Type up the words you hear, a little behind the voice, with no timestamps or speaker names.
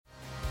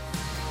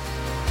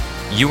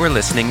You are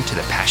listening to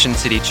the Passion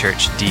City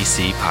Church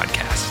DC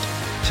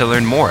podcast. To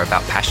learn more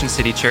about Passion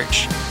City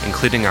Church,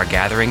 including our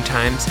gathering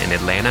times in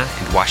Atlanta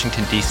and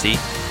Washington, DC,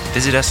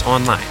 visit us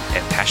online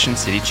at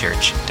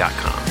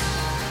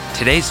passioncitychurch.com.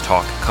 Today's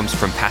talk comes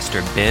from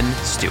Pastor Ben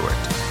Stewart.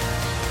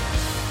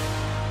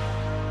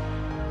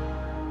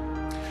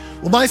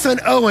 Well, my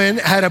son Owen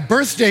had a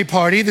birthday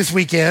party this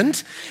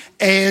weekend,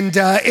 and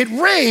it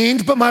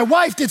rained, but my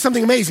wife did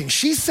something amazing.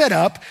 She set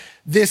up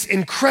this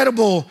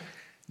incredible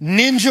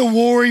Ninja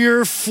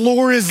Warrior,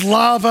 floor is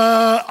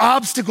lava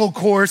obstacle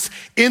course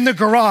in the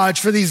garage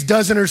for these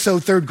dozen or so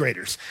third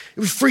graders. It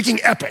was freaking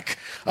epic.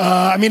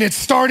 It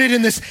started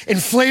in this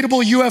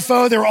inflatable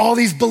UFO. There were all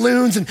these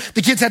balloons, and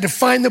the kids had to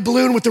find the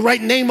balloon with the right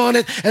name on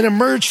it and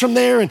emerge from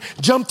there and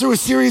jump through a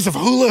series of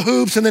hula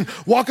hoops and then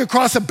walk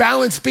across a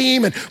balance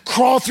beam and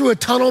crawl through a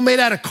tunnel made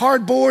out of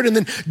cardboard and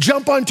then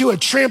jump onto a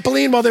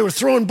trampoline while they were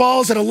throwing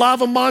balls at a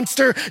lava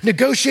monster,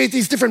 negotiate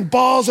these different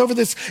balls over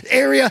this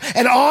area,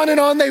 and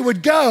on they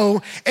would go.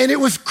 And it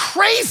was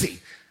crazy.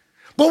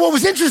 But what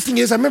was interesting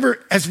is I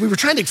remember as we were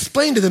trying to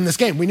explain to them this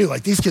game, we knew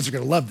like these kids are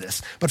going to love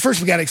this. But first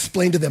we got to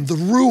explain to them the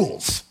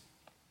rules.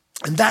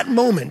 And that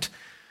moment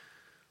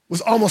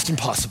was almost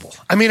impossible.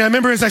 I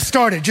remember as I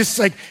started, just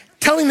like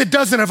telling the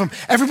dozen of them,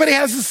 everybody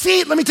has a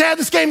seat. Let me tell you how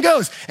this game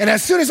goes. And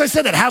as soon as I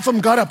said that, half of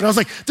them got up. And I was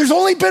like, there's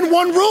only been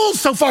one rule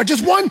so far.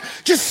 Just one.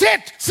 Just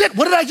sit.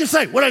 What did I just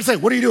say? What did I say?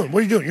 What are you doing?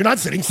 You're not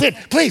sitting. Sit.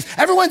 Please.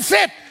 Everyone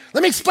sit.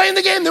 Let me explain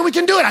the game, then we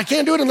can do it. I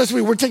can't do it unless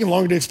we're taking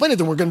longer to explain it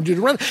than we're going to do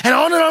to run. And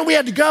on we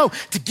had to go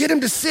to get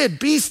him to sit.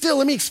 Be still,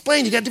 let me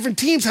explain. You got different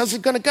teams, how's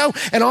it going to go?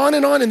 And on.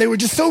 And they were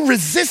just so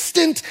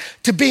resistant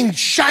to being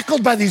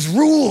shackled by these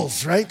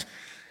rules, right?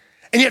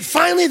 And yet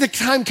finally the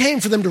time came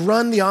for them to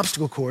run the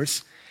obstacle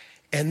course,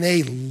 and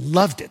they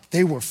loved it.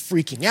 They were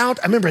freaking out.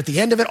 I remember at the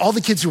end of it, all the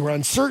kids who were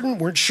uncertain,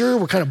 weren't sure,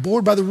 were kind of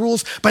bored by the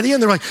rules. By the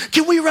end, they're like,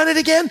 can we run it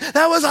again?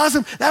 That was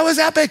awesome. That was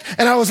epic.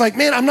 And I was like,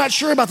 man, I'm not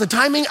sure about the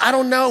timing. I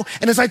don't know.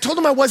 And as I told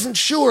them I wasn't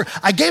sure,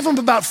 I gave them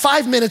about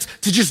 5 minutes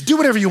to just do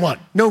whatever you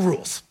want. No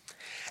rules.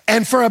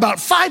 And for about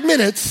 5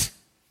 minutes,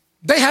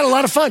 they had a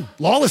lot of fun.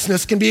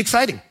 Lawlessness can be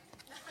exciting.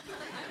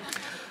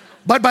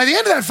 But by the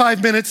end of that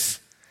 5 minutes,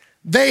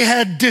 they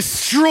had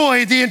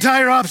destroyed the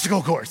entire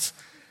obstacle course.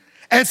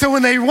 And so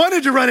when they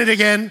wanted to run it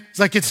again, it's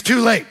like, it's too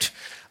late.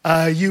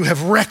 You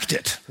have wrecked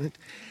it.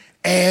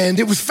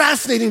 And it was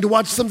fascinating to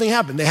watch something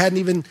happen they hadn't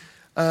even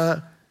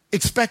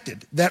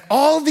expected. That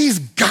all these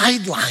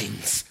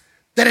guidelines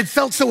that had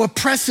felt so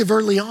oppressive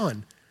early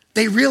on,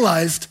 they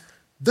realized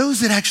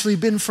those had actually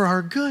been for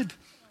our good.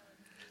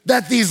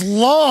 That these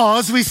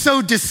laws we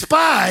so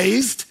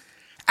despised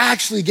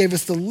actually gave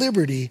us the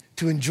liberty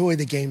to enjoy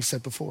the game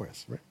set before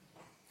us. Right?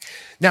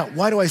 Now,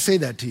 why do I say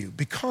that to you?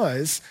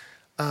 Because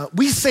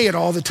we say it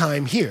all the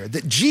time here,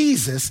 that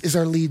Jesus is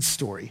our lead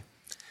story.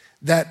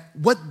 That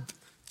what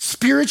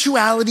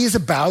spirituality is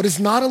about is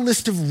not a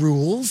list of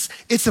rules,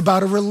 it's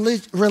about a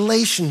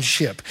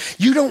relationship.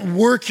 You don't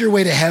work your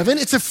way to heaven,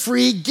 it's a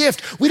free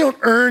gift. We don't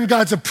earn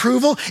God's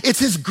approval, it's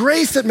His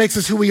grace that makes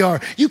us who we are.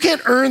 You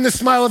can't earn the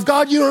smile of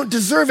God, you don't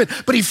deserve it,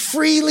 but He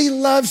freely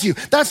loves you.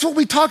 That's what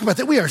we talk about,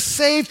 that we are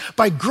saved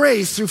by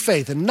grace through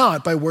faith and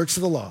not by works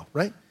of the law,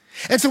 right?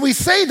 And so we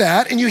say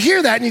that, and you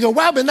hear that, and you go,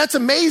 wow, Ben, that's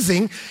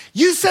amazing.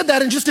 You said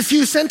that in just a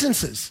few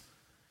sentences.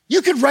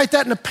 You could write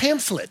that in a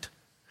pamphlet.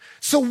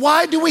 So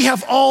why do we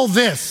have all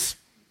this?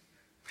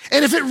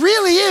 And if it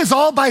really is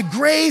all by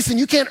grace and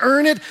you can't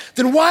earn it,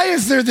 then why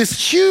is there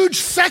this huge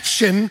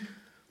section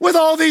with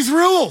all these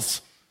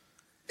rules?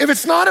 If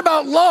it's not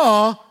about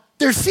law,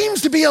 there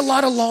seems to be a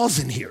lot of laws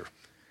in here.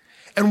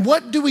 And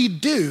what do we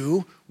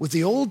do with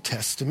the Old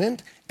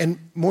Testament? And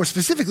more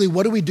specifically,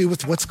 what do we do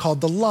with what's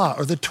called the law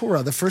or the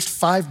Torah, the first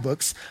 5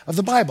 books of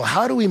the Bible?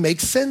 How do we make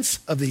sense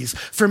of these?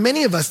 For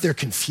many of us, they're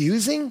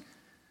confusing.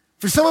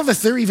 For some of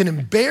us, they're even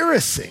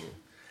embarrassing.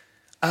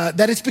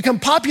 That it's become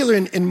popular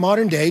in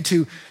modern day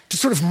to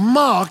sort of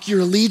mock your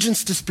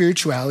allegiance to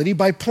spirituality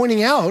by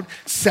pointing out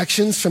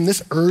sections from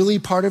this early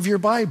part of your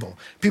Bible.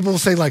 People will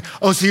say like,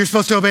 oh, so you're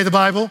supposed to obey the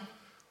Bible?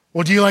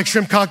 Well, do you like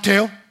shrimp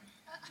cocktail?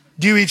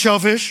 Do you eat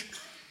shellfish?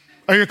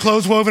 Are your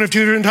clothes woven of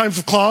 2 different types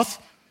of cloth?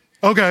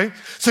 Okay,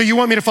 so you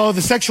want me to follow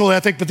the sexual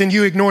ethic, but then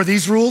you ignore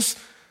these rules?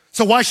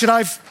 So why should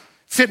I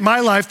fit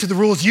my life to the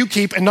rules you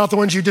keep and not the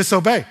ones you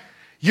disobey?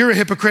 You're a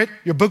hypocrite,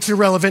 your book's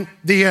irrelevant,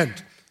 the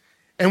end.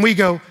 And we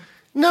go,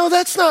 no,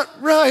 that's not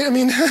right.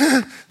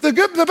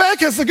 The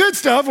back has the good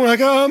stuff. We're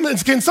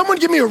like, can someone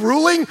give me a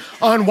ruling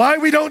on why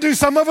we don't do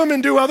some of them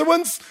and do other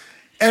ones?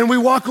 And we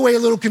walk away a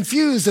little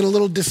confused and a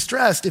little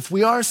distressed. If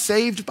we are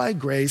saved by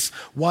grace,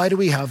 why do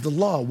we have the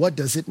law? What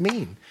does it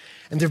mean?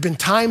 And there have been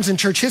times in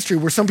church history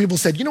where some people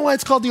said, you know why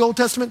it's called the Old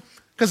Testament?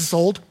 Because it's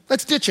old.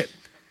 Let's ditch it.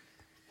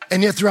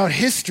 And yet throughout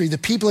history, the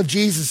people of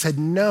Jesus said,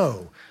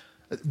 no,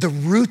 the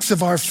roots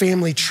of our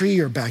family tree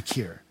are back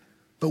here.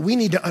 But we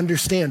need to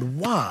understand,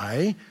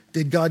 why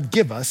did God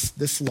give us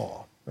this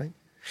law, right?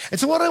 And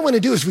so what I want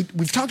to do is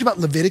we've talked about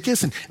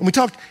Leviticus, and we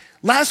talked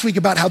last week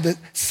about how the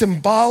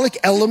symbolic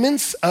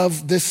elements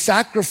of the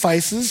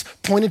sacrifices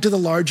pointed to the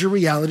larger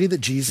reality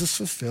that Jesus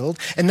fulfilled.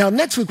 And now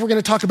next week, we're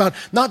going to talk about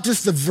not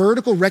just the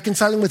vertical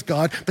reconciling with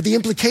God, but the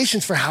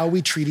implications for how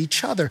we treat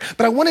each other.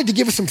 But I wanted to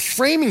give us some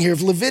framing here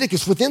of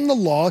Leviticus within the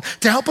law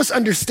to help us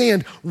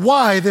understand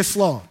why this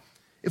law.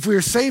 If we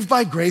are saved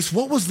by grace,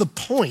 what was the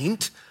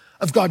point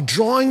of God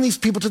drawing these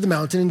people to the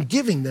mountain and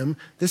giving them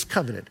this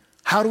covenant?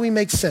 How do we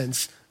make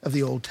sense of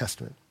the Old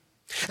Testament?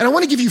 And I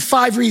want to give you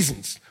 5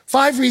 reasons.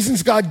 5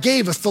 reasons God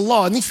gave us the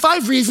law. And these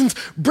 5 reasons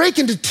break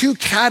into 2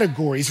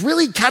 categories,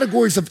 really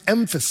categories of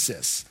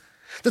emphasis.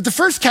 That the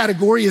first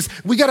category is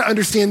we got to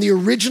understand the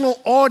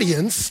original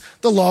audience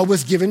the law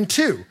was given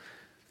to.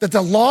 That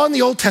the law in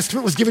the Old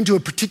Testament was given to a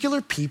particular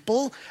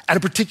people at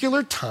a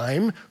particular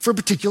time for a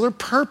particular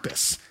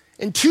purpose.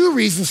 And 2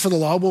 reasons for the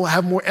law will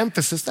have more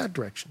emphasis that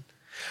direction.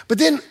 But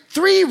then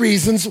 3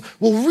 reasons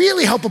will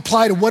really help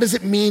apply to what does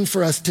it mean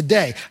for us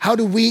today? How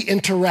do we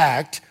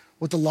interact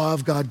with the law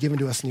of God given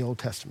to us in the Old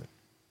Testament?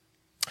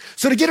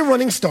 So to get a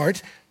running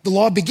start, the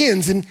law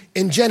begins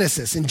in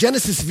Genesis. In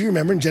Genesis, if you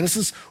remember, in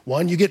Genesis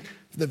 1, you get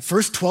the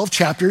first 12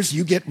 chapters,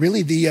 you get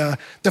really the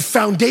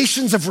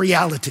foundations of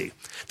reality.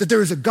 That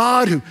there is a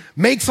God who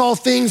makes all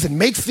things and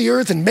makes the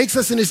earth and makes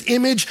us in his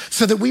image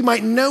so that we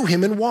might know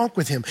him and walk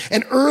with him.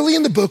 And early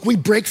in the book, we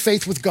break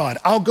faith with God.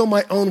 I'll go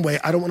my own way.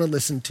 I don't want to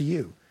listen to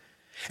you.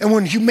 And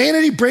when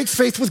humanity breaks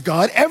faith with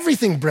God,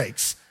 everything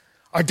breaks.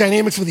 Our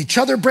dynamics with each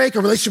other break,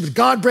 our relationship with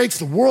God breaks,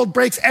 the world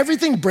breaks,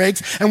 everything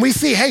breaks. And we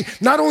see, hey,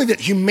 not only that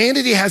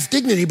humanity has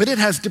dignity, but it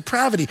has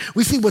depravity.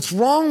 We see what's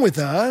wrong with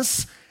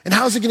us and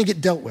how is it going to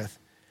get dealt with.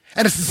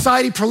 And as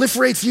society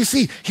proliferates, you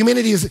see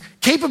humanity is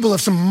capable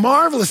of some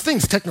marvelous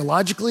things,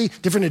 technologically,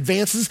 different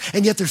advances,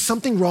 and yet there's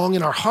something wrong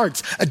in our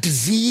hearts. A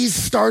disease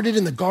started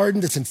in the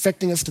garden that's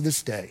infecting us to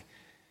this day.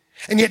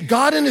 And yet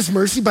God in his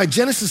mercy, by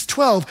Genesis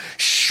 12,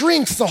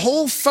 shrinks the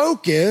whole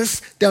focus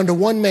down to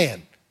one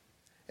man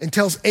and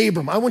tells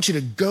Abram, I want you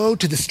to go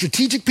to the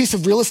strategic piece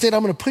of real estate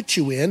I'm going to put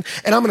you in,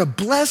 and I'm going to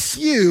bless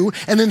you,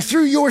 and then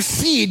through your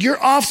seed,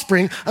 your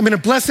offspring, I'm going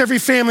to bless every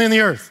family on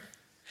the earth.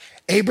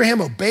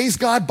 Abraham obeys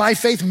God by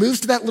faith,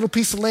 moves to that little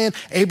piece of land.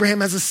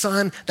 Abraham has a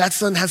son. That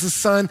son has a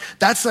son.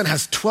 That son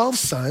has 12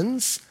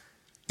 sons.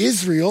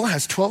 Israel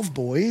has 12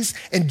 boys.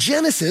 And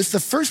Genesis, the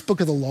first book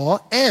of the law,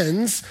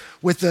 ends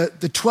with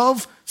the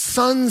 12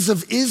 sons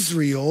of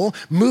Israel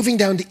moving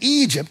down to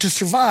Egypt to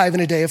survive in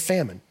a day of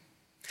famine.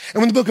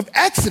 And when the book of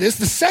Exodus,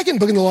 the second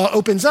book in the law,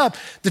 opens up,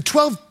 the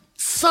 12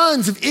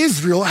 sons of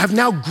Israel have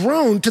now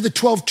grown to the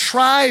 12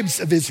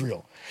 tribes of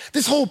Israel.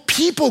 This whole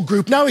people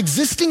group now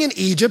existing in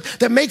Egypt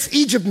that makes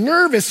Egypt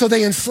nervous, so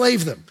they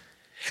enslave them.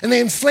 And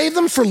they enslave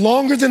them for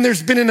longer than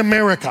there's been in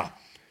America.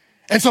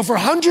 And so for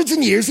hundreds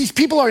of years, these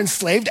people are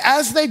enslaved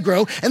as they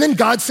grow, and then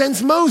God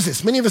sends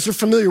Moses. Many of us are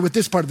familiar with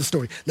this part of the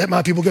story. Let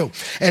my people go.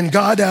 And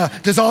God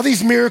does all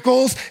these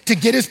miracles to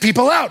get his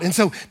people out. And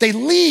so they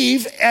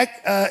leave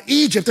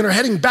Egypt and are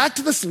heading back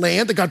to this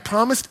land that God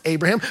promised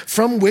Abraham,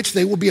 from which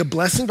they will be a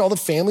blessing to all the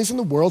families in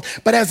the world.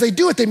 But as they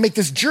do it, they make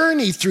this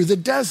journey through the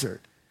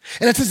desert.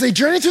 And it says they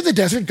journey through the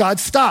desert, God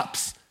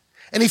stops.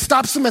 And he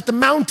stops them at the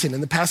mountain in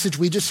the passage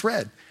we just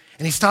read.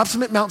 And he stops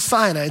them at Mount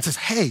Sinai and says,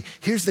 hey,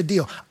 here's the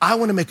deal. I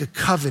want to make a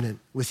covenant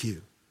with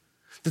you.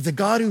 That the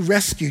God who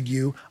rescued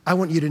you, I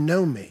want you to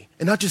know me.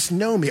 And not just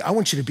know me, I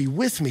want you to be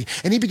with me.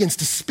 And he begins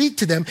to speak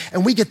to them,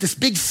 and we get this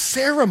big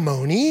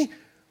ceremony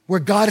where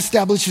God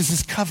establishes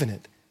his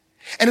covenant.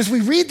 And as we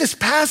read this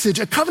passage,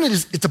 a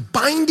covenant it's a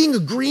binding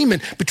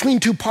agreement between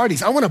 2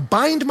 parties. I want to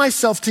bind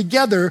myself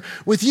together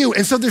with you.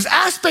 And so there's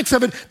aspects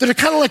of it that are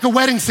kind of like a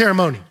wedding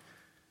ceremony.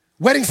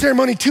 Wedding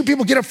ceremony, 2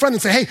 people get up front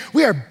and say, hey,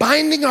 we are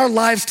binding our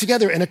lives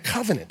together in a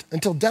covenant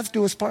until death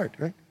do us part,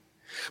 right?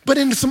 But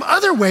in some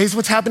other ways,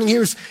 what's happening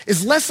here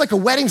is less like a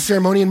wedding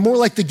ceremony and more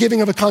like the giving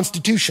of a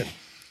constitution.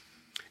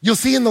 You'll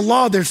see in the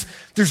law, there's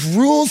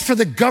rules for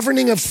the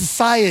governing of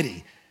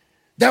society.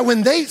 That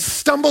when they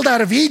stumbled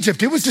out of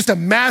Egypt, it was just a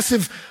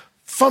massive,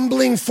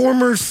 fumbling,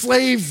 former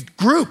slave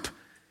group.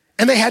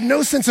 And they had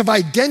no sense of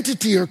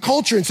identity or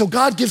culture. And so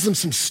God gives them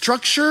some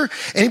structure,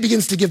 and he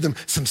begins to give them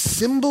some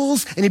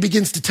symbols, and he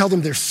begins to tell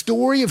them their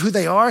story of who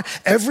they are.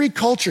 Every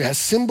culture has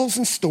symbols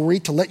and story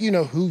to let you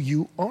know who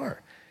you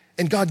are.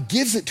 And God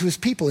gives it to his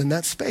people in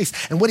that space.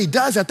 And what he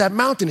does at that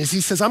mountain is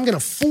he says, I'm going to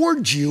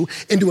forge you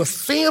into a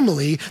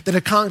family that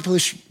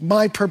accomplish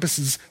my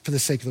purposes for the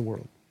sake of the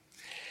world.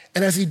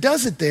 And as he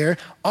does it there,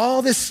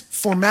 all this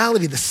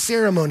formality, the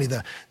ceremony,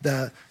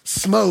 the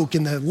smoke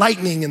and the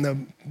lightning and the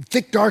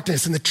thick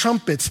darkness and the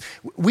trumpets,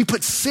 we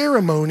put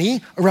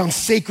ceremony around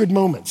sacred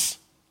moments.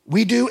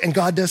 We do, and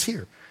God does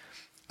here.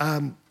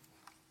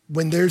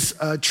 When there's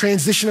a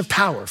transition of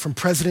power from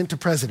president to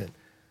president,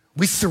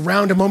 we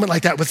surround a moment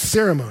like that with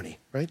ceremony,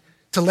 right?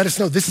 To let us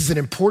know this is an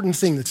important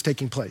thing that's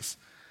taking place.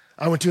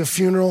 I went to a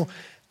funeral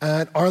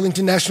at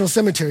Arlington National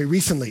Cemetery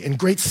recently, and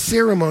great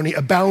ceremony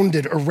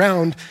abounded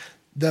around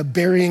the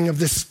burying of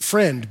this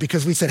friend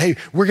because we said, hey,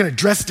 we're gonna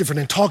dress different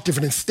and talk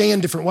different and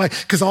stand different way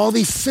because all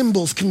these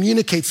symbols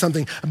communicate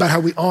something about how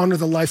we honor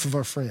the life of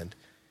our friend.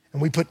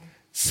 And we put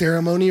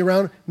ceremony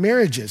around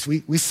marriages.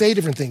 We say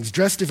different things,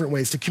 dress different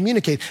ways to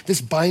communicate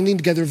this binding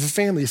together of the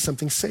family is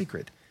something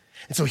sacred.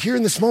 And so here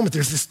in this moment,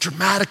 there's this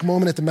dramatic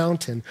moment at the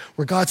mountain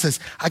where God says,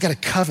 I got a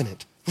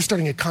covenant. We're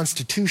starting a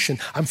constitution.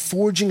 I'm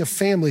forging a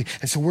family.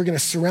 And so we're gonna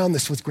surround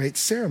this with great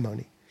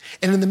ceremony.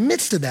 And in the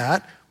midst of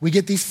that, we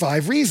get these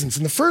 5 reasons.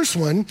 And the first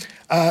one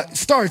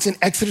starts in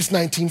Exodus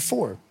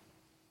 19:4.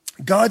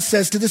 God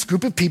says to this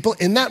group of people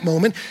in that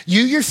moment,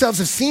 you yourselves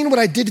have seen what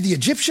I did to the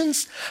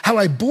Egyptians, how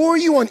I bore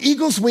you on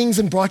eagle's wings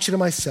and brought you to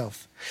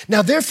myself.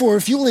 Now, therefore,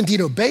 if you will indeed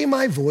obey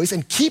my voice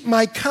and keep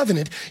my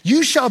covenant,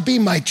 you shall be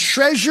my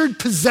treasured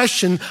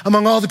possession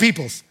among all the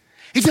peoples.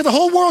 He said, the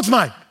whole world's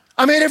mine.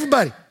 I made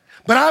everybody,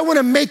 but I want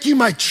to make you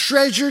my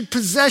treasured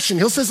possession.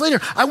 He'll says later,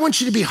 I want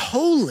you to be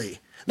holy.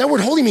 That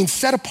word holy means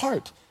set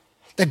apart.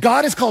 That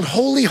God is called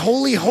holy,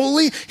 holy,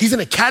 holy. He's in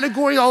a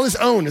category all his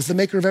own as the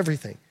maker of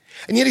everything.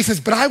 And yet he says,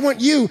 but I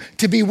want you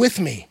to be with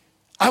me.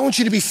 I want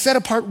you to be set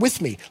apart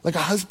with me, like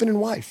a husband and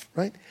wife,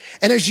 right?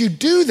 And as you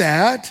do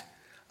that,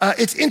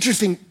 it's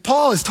interesting.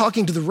 Paul is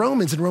talking to the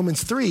Romans in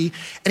Romans 3,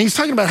 and he's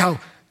talking about how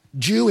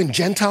Jew and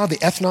Gentile, the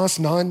ethnos,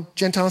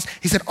 non-Gentiles,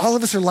 he said, all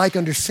of us are like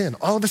under sin.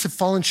 All of us have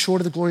fallen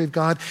short of the glory of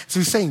God. So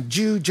he's saying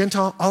Jew,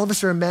 Gentile, all of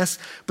us are a mess.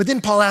 But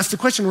then Paul asked the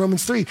question in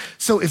Romans 3,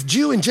 so if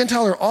Jew and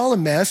Gentile are all a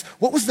mess,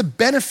 what was the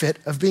benefit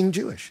of being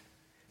Jewish?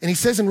 And he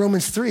says in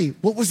Romans 3,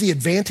 what was the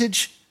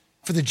advantage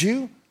for the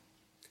Jew?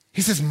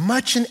 He says,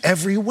 much in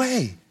every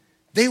way.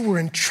 They were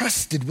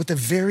entrusted with the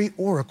very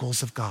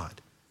oracles of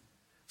God.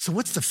 So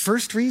what's the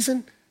first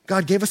reason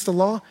God gave us the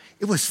law?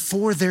 It was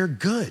for their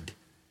good.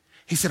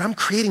 He said, I'm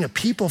creating a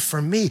people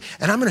for me,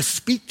 and I'm gonna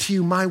speak to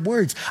you my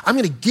words. I'm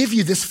gonna give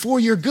you this for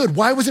your good.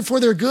 Why was it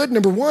for their good?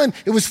 Number one,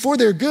 it was for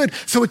their good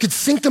so it could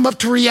sync them up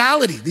to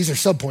reality. These are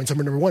subpoints,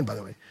 number 1, by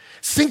the way.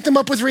 Sync them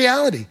up with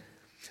reality.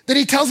 That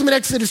he tells them in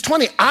Exodus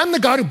 20, I'm the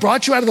God who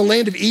brought you out of the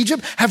land of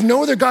Egypt. Have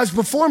no other gods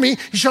before me.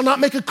 You shall not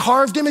make a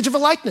carved image of a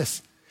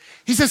likeness.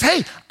 He says,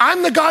 hey,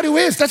 I'm the God who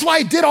is. That's why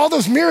I did all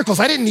those miracles.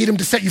 I didn't need him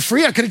to set you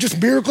free. I could have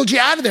just miracled you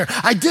out of there.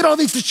 I did all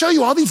these to show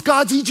you all these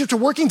gods Egypt are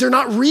working. They're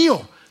not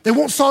real. They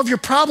won't solve your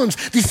problems.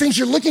 These things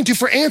you're looking to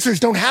for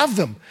answers don't have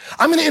them.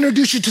 I'm gonna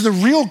introduce you to the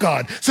real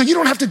God so you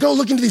don't have to go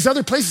looking to these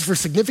other places for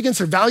significance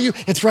or value.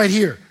 It's right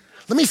here.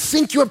 Let me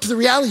sync you up to the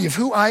reality of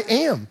who I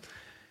am.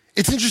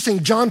 It's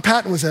interesting, John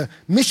Patton was a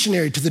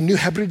missionary to the New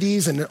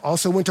Hebrides and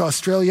also went to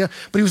Australia,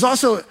 but he was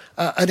also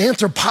an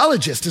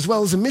anthropologist as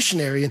well as a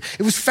missionary. And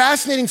it was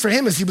fascinating for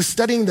him as he was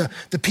studying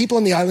the people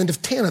on the island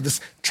of Tanna, this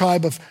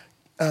tribe of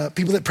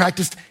people that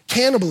practiced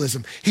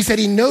cannibalism. He said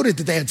he noted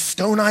that they had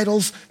stone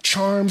idols,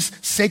 charms,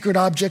 sacred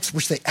objects,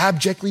 which they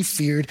abjectly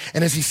feared.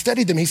 And as he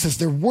studied them, he says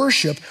their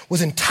worship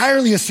was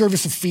entirely a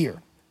service of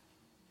fear.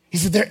 He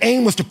said their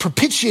aim was to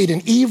propitiate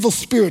an evil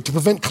spirit to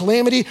prevent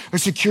calamity or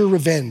secure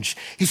revenge.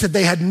 He said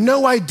they had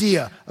no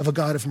idea of a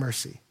God of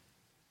mercy.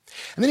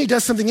 And then he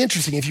does something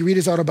interesting. If you read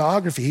his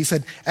autobiography, he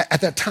said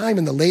at that time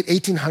in the late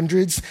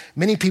 1800s,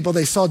 many people,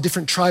 they saw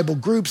different tribal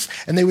groups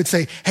and they would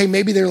say, hey,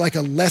 maybe they're like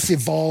a less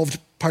evolved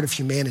part of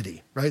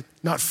humanity, right?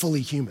 Not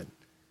fully human.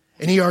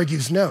 And he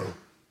argues, no.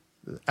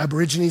 The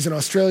Aborigines in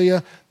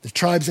Australia, the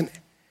tribes in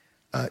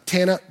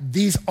Tanna,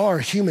 these are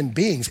human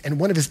beings. And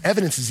one of his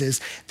evidences is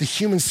the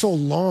human soul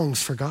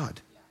longs for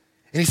God.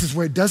 And he says,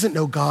 where it doesn't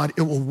know God,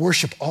 it will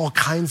worship all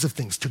kinds of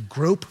things to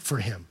grope for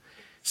him.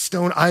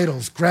 Stone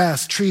idols,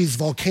 grass, trees,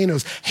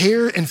 volcanoes,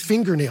 hair and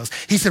fingernails.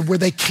 He said, where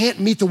they can't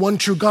meet the one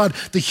true God,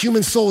 the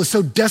human soul is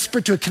so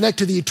desperate to connect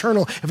to the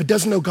eternal. If it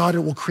doesn't know God, it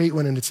will create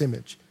one in its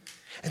image.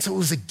 And so it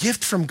was a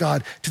gift from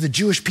God to the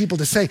Jewish people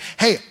to say,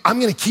 hey, I'm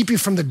gonna keep you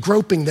from the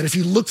groping that if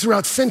you look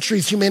throughout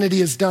centuries, humanity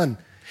has done.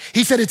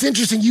 He said, it's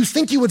interesting, you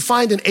think you would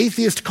find an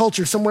atheist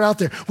culture somewhere out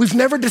there. We've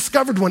never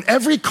discovered one.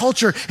 Every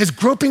culture is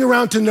groping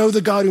around to know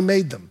the God who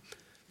made them.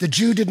 The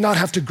Jew did not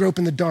have to grope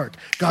in the dark.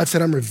 God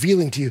said, I'm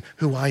revealing to you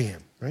who I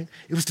am, right?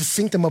 It was to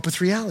sync them up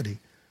with reality.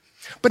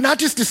 But not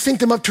just to sync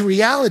them up to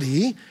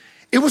reality,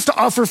 it was to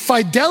offer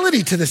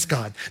fidelity to this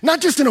God.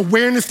 Not just an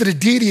awareness that a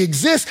deity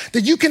exists,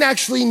 that you can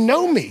actually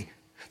know me.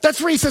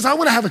 That's where he says, I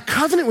want to have a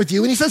covenant with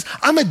you. And he says,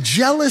 I'm a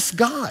jealous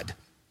God.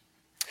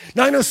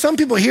 Now, I know some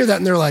people hear that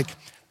and they're like,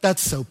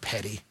 that's so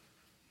petty.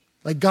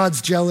 Like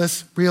God's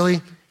jealous,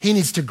 really? He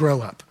needs to grow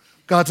up.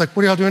 God's like,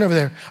 what are y'all doing over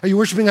there? Are you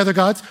worshiping other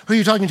gods? Who are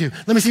you talking to?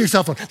 Let me see your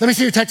cell phone. Let me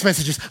see your text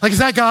messages. Like, is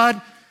that God?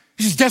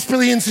 He's just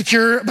desperately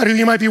insecure about who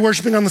you might be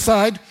worshiping on the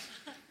side?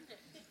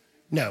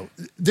 No,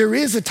 there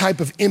is a type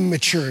of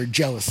immature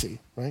jealousy,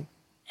 right?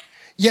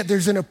 Yet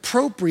there's an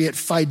appropriate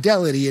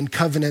fidelity in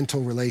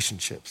covenantal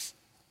relationships.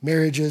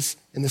 Marriages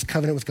and this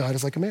covenant with God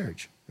is like a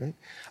marriage, right?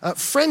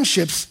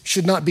 Friendships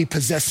should not be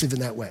possessive in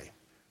that way.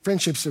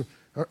 Friendships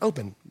are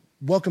open,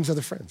 welcomes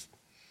other friends.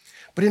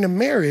 But in a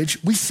marriage,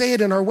 we say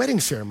it in our wedding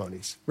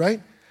ceremonies, right?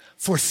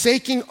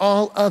 Forsaking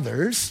all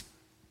others,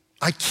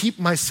 I keep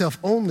myself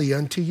only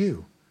unto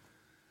you.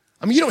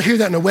 I mean, you don't hear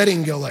that in a wedding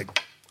and go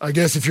like, I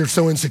guess if you're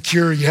so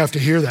insecure, you have to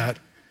hear that.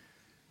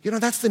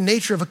 That's the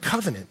nature of a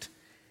covenant,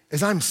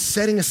 is I'm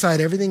setting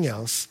aside everything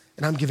else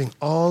and I'm giving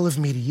all of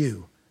me to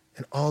you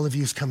and all of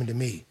you is coming to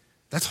me.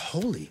 That's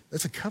holy.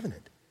 That's a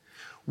covenant.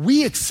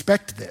 We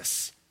expect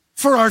this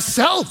for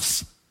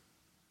ourselves.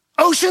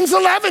 Ocean's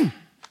 11.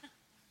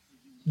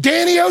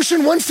 Danny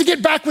Ocean wants to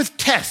get back with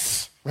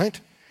Tess, right?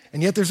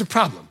 And yet there's a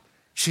problem.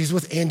 She's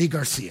with Andy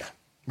Garcia,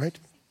 right?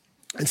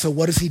 And so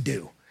what does he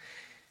do?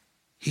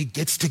 He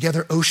gets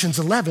together Ocean's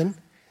 11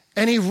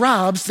 and he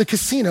robs the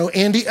casino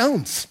Andy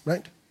owns,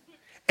 right?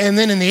 And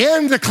then in the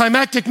end, the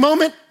climactic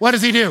moment, what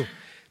does he do?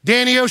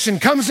 Danny Ocean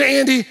comes to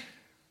Andy,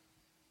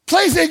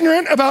 plays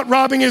ignorant about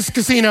robbing his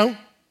casino,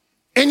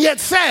 and yet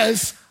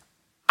says,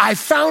 I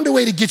found a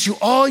way to get you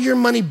all your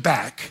money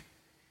back.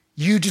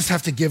 You just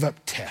have to give up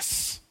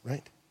Tess,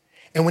 right?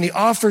 And when he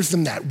offers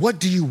them that, what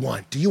do you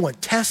want? Do you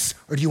want Tess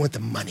or do you want the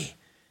money?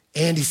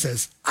 Andy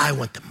says, I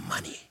want the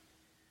money.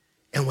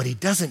 And what he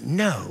doesn't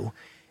know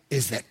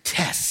is that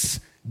Tess,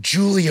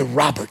 Julia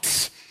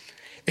Roberts,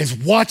 is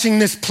watching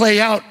this play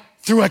out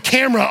through a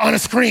camera on a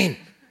screen.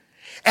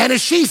 And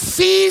as she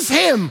sees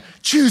him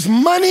choose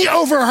money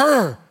over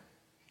her,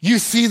 you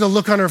see the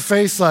look on her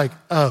face like,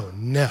 oh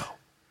no.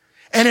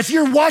 And if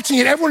you're watching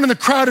it, everyone in the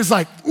crowd is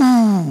like,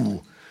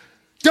 ooh,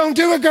 don't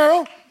do it,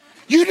 girl.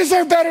 You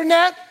deserve better than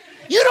that.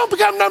 You don't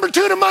become number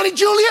 2 to money,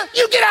 Julia.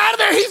 You get out of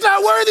there. He's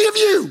not worthy of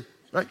you.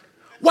 Right?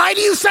 Why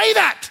do you say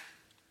that?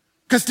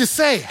 Because to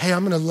say, hey,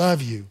 I'm going to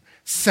love you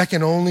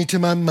second only to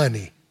my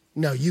money.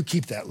 No, you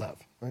keep that love,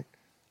 right?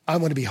 I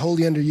want to be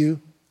wholly under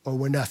you or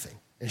we're nothing.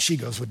 And she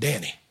goes with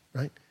Danny,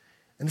 right?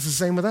 And it's the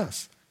same with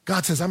us.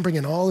 God says, I'm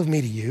bringing all of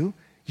me to you.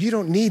 You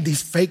don't need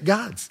these fake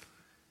gods.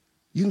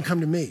 You can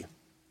come to me.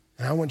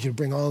 And I want you to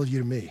bring all of you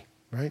to me,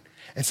 right?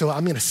 And so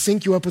I'm going to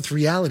sync you up with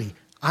reality.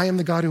 I am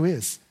the God who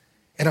is.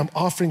 And I'm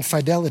offering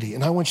fidelity.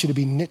 And I want you to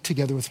be knit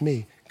together with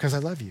me because I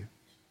love you.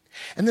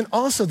 And then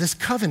also this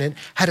covenant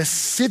had a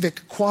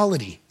civic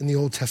quality in the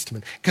Old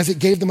Testament because it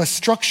gave them a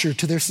structure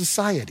to their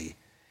society.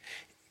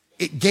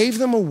 It gave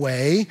them a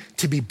way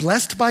to be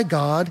blessed by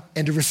God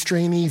and to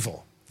restrain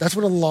evil. That's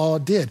what a law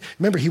did.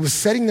 Remember, he was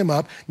setting them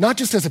up not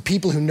just as a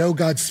people who know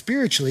God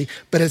spiritually,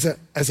 but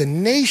as a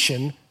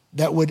nation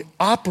that would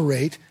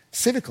operate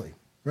civically,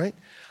 right?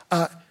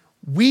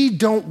 We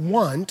don't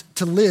want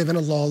to live in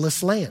a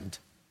lawless land.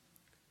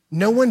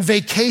 No one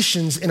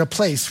vacations in a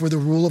place where the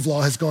rule of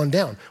law has gone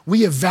down.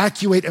 We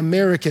evacuate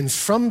Americans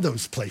from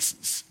those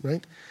places,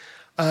 right?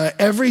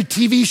 Every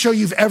TV show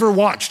you've ever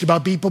watched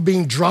about people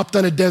being dropped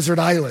on a desert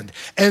island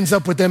ends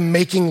up with them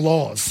making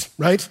laws,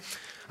 right?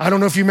 I don't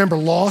know if you remember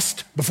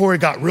Lost, before it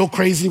got real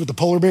crazy with the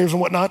polar bears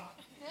and whatnot.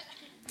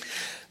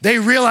 They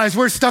realize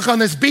we're stuck on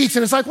this beach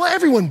and it's like, well,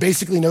 everyone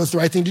basically knows the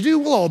right thing to do.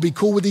 We'll all be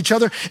cool with each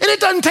other. And it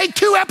doesn't take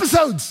 2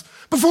 episodes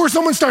before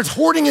someone starts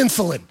hoarding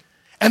insulin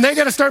and they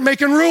got to start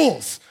making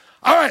rules.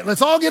 All right,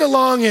 let's all get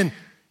along and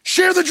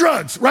share the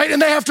drugs, right?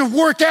 And they have to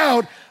work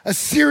out a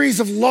series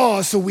of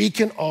laws so we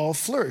can all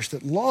flourish,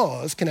 that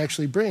laws can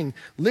actually bring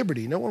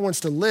liberty. No one wants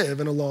to live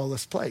in a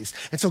lawless place.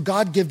 And so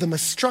God gave them a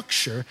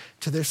structure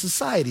to their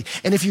society.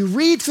 And if you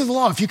read through the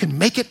law, if you can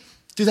make it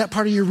through that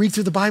part of your read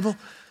through the Bible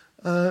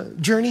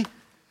journey,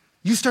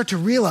 you start to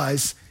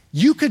realize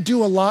you could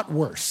do a lot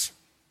worse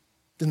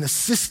than the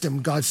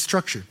system God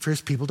structured for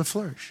his people to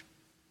flourish.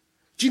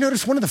 Do you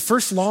notice one of the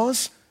first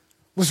laws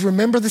was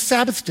remember the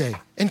Sabbath day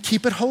and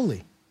keep it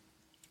holy?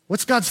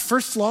 What's God's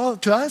first law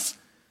to us?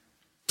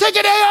 Take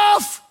a day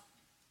off.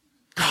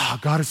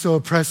 God is so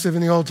oppressive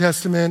in the Old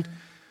Testament.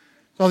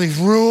 All these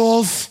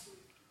rules.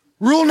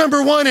 Rule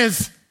number 1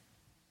 is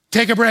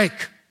take a break.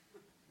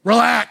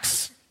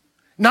 Relax.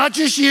 Not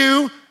just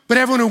you, but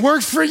everyone who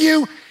works for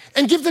you.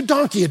 And give the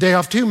donkey a day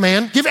off too,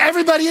 man. Give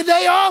everybody a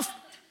day off.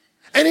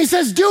 And he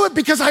says, do it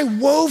because I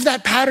wove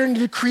that pattern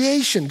into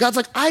creation. God's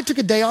like, I took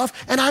a day off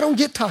and I don't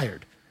get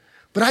tired.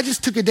 But I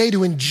just took a day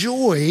to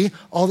enjoy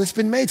all that's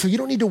been made. So you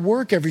don't need to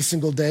work every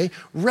single day.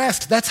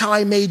 Rest. That's how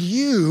I made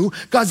you.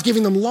 God's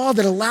giving them law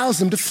that allows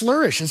them to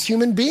flourish as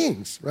human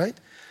beings, right?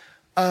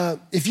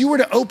 If you were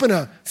to open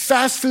a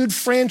fast food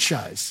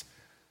franchise,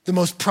 the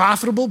most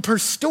profitable per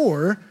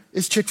store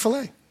is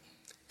Chick-fil-A.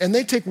 And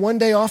they take 1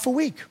 day off a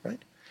week,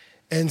 right?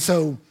 And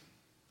so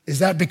is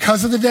that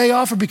because of the day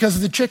off or because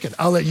of the chicken?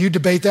 I'll let you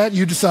debate that.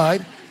 You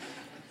decide.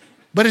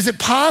 But is it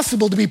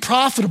possible to be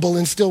profitable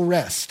and still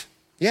rest?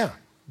 Yeah.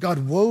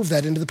 God wove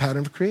that into the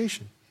pattern of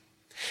creation.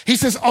 He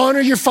says, honor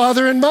your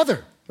father and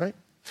mother, right?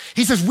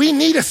 He says, we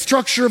need a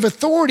structure of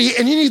authority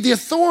and you need the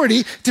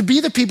authority to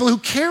be the people who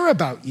care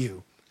about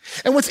you.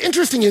 And what's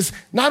interesting is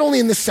not only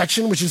in this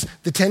section, which is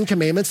the 10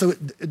 commandments, so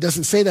it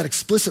doesn't say that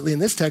explicitly in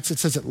this text, it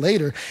says it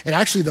later. And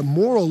actually the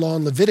moral law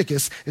in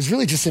Leviticus is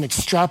really just an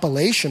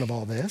extrapolation of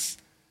all this.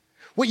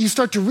 What you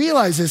start to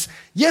realize is,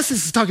 yes,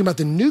 this is talking about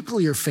the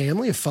nuclear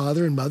family of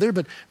father and mother,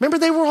 but remember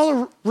they were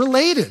all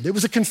related. It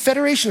was a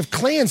confederation of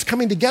clans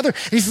coming together.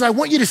 And he says, I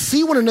want you to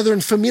see one another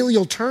in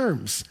familial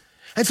terms.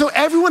 And so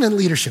everyone in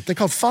leadership, they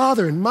called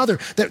father and mother,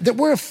 that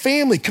we're a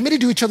family committed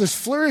to each other's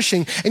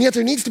flourishing, and yet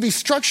there needs to be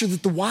structure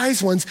that the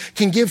wise ones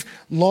can give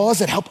laws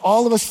that help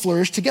all of us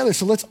flourish together.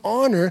 So let's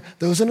honor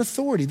those in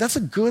authority. That's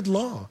a good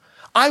law.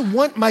 I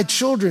want my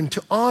children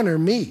to honor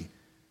me,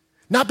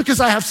 not because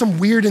I have some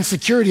weird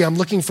insecurity I'm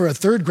looking for a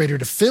third grader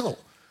to fill,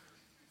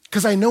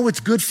 because I know it's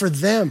good for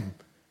them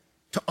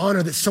to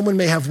honor that someone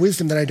may have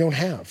wisdom that I don't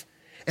have.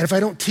 And if I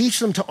don't teach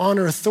them to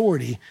honor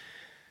authority,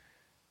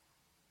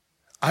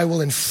 I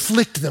will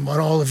inflict them on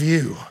all of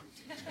you.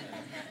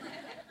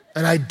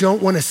 And I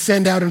don't want to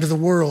send out into the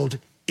world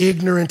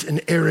ignorant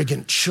and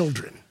arrogant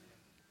children.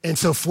 And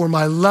so for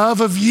my love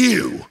of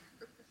you,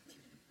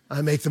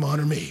 I make them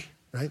honor me,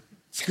 right?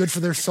 It's good for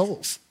their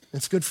souls.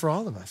 It's good for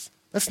all of us.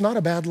 That's not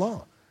a bad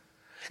law.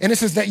 And it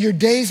says that your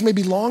days may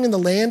be long in the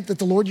land that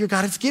the Lord your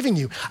God is giving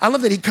you. I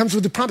love that he comes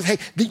with the promise, hey,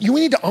 you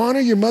need to honor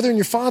your mother and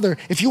your father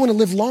if you want to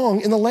live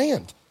long in the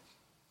land.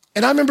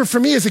 And I remember for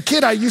me as a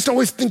kid, I used to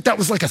always think that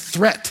was like a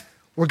threat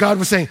where God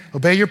was saying,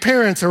 obey your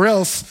parents or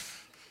else,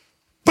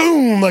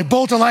 boom, like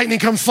bolt of lightning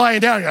comes flying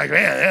down. You're like,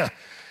 yeah.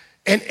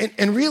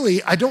 And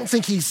really, I don't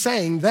think he's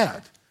saying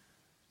that.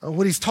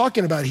 What he's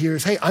talking about here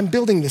is, hey, I'm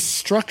building this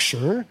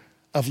structure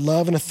of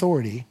love and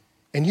authority,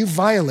 and you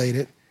violate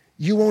it,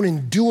 you won't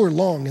endure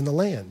long in the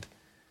land.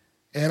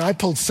 And I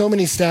pulled so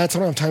many stats, I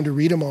don't have time to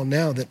read them all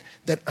now,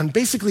 that on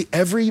basically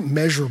every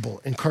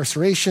measurable,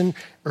 incarceration,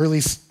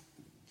 early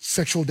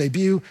sexual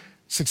debut,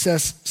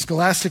 success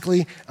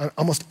scholastically, on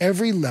almost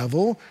every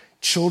level,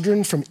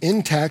 children from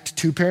intact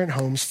two-parent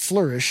homes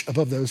flourish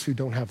above those who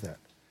don't have that.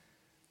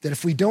 That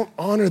if we don't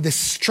honor this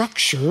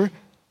structure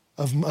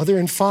of mother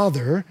and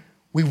father,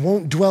 we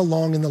won't dwell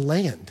long in the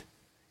land.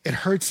 It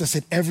hurts us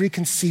at every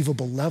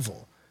conceivable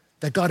level.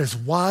 That God is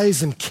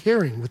wise and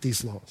caring with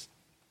these laws.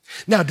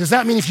 Now, does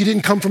that mean if you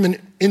didn't come from an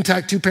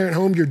intact two-parent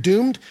home, you're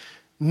doomed?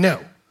 No.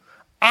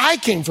 I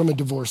came from a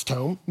divorced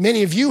home.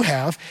 Many of you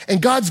have.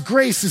 And God's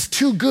grace is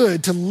too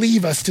good to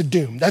leave us to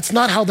doom. That's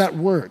not how that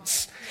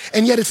works.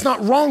 And yet it's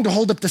not wrong to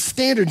hold up the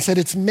standard and say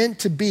it's meant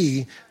to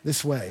be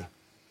this way.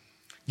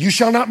 You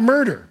shall not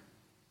murder.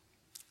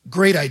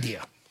 Great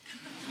idea.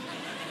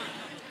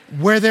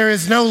 Where there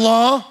is no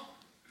law,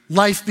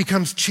 life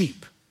becomes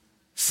cheap.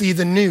 See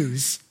the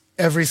news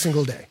every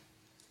single day.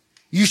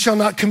 You shall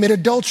not commit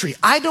adultery.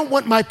 I don't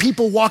want my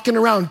people walking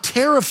around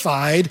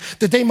terrified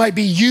that they might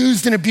be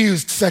used and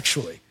abused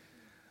sexually.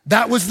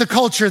 That was the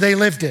culture they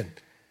lived in.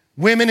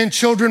 Women and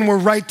children were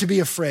right to be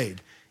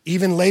afraid.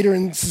 Even later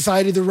in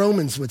society, the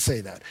Romans would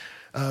say that.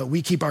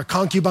 We keep our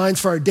concubines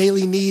for our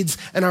daily needs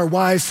and our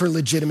wives for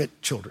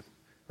legitimate children,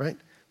 right?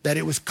 That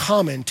it was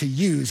common to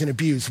use and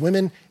abuse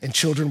women, and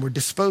children were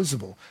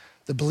disposable.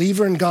 The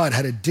believer in God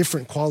had a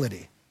different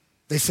quality.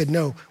 They said,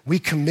 no, we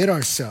commit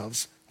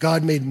ourselves.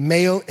 God made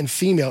male and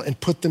female and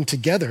put them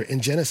together in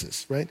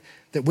Genesis, right?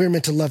 That we're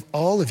meant to love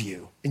all of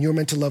you and you're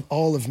meant to love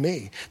all of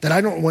me. That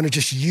I don't want to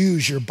just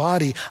use your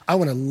body. I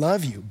want to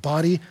love you,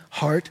 body,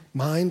 heart,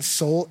 mind,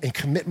 soul, and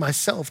commit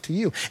myself to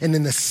you. And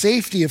in the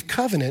safety of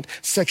covenant,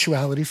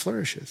 sexuality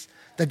flourishes.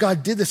 That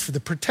God did this for the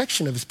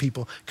protection of his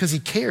people because he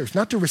cares,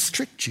 not to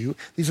restrict you.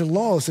 These are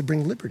laws that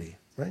bring liberty,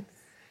 right?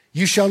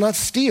 You shall not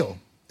steal.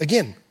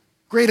 Again,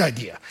 great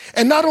idea.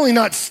 And not only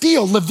not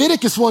steal,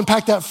 Leviticus will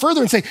unpack that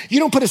further and say, you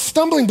don't put a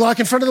stumbling block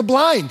in front of the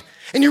blind.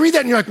 And you read that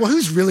and you're like, well,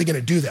 who's really going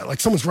to do that?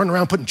 Like someone's running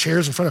around putting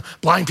chairs in front of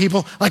blind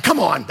people? Like, come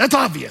on, that's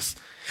obvious.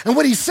 And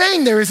what he's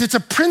saying there is it's a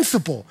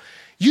principle.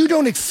 You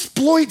don't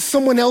exploit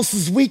someone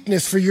else's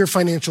weakness for your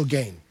financial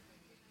gain.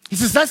 He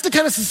says, that's the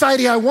kind of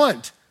society I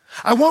want.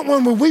 I want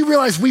one where we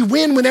realize we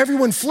win when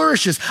everyone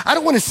flourishes. I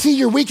don't want to see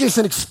your weakness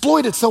and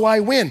exploit it so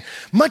I win.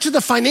 Much of the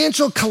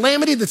financial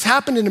calamity that's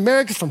happened in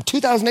America from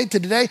 2008 to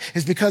today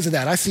is because of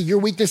that. I see your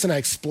weakness and I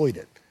exploit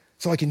it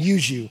so I can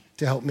use you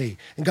to help me.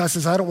 And God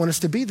says, I don't want us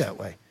to be that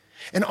way.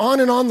 And on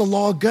the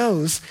law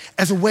goes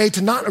as a way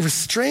to not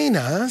restrain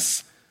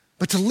us,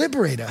 but to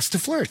liberate us, to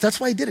flourish. That's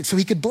why he did it, so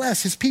he could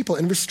bless his people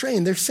and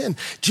restrain their sin.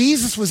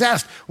 Jesus was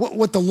asked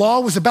what the law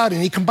was about,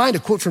 and he combined a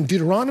quote from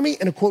Deuteronomy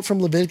and a quote from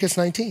Leviticus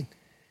 19.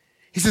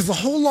 He says, the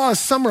whole law is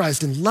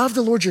summarized in love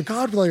the Lord your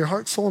God with all your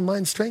heart, soul, and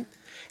mind, strength,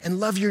 and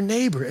love your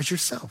neighbor as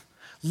yourself.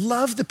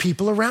 Love the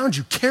people around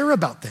you, care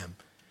about them.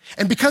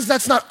 And because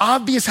that's not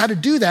obvious how to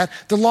do that,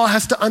 the law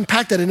has to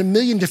unpack that in a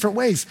million different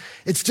ways.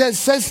 It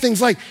says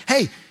things like,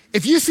 hey,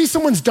 if you see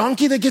someone's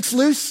donkey that gets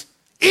loose,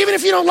 even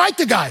if you don't like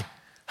the guy,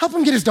 help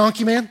him get his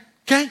donkey, man,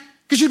 okay?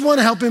 Because you'd want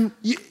to help him,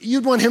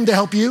 you'd want him to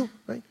help you,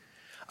 right?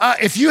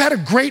 If you had a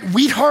great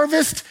wheat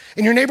harvest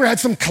and your neighbor had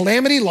some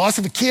calamity, loss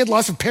of a kid,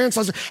 loss of parents,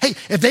 hey,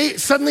 if they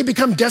suddenly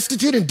become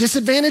destitute and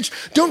disadvantaged,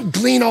 don't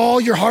glean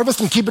all your harvest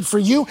and keep it for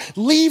you.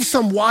 Leave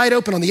some wide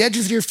open on the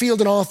edges of your field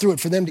and all through it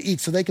for them to eat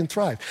so they can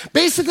thrive.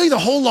 Basically, the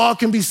whole law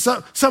can be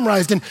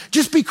summarized in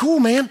just be cool,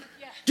 man.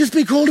 Yeah. Just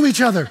be cool to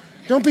each other.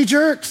 Don't be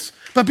jerks.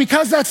 But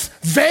because that's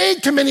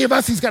vague to many of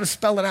us, he's got to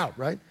spell it out,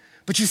 right?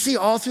 But you see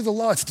all through the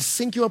law, it's to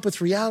sync you up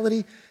with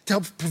reality, to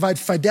help provide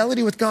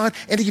fidelity with God,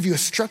 and to give you a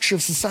structure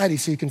of society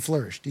so you can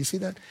flourish. Do you see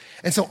that?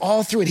 And so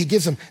all through it, he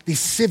gives them these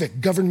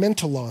civic,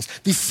 governmental laws,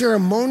 these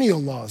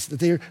ceremonial laws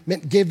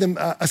that gave them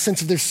a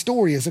sense of their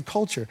story as a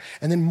culture,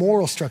 and then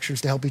moral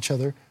structures to help each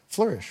other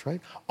flourish,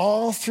 right?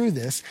 All through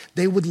this,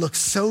 they would look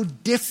so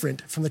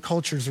different from the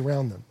cultures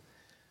around them.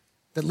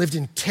 that lived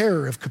in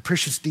terror of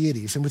capricious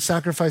deities and would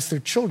sacrifice their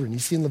children, you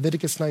see in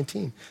Leviticus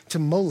 19, to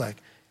Molech,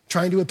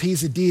 trying to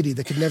appease a deity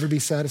that could never be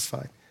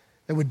satisfied,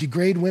 that would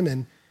degrade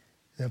women,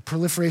 the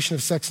proliferation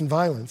of sex and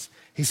violence.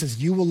 He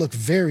says, you will look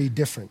very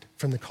different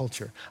from the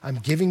culture. I'm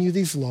giving you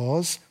these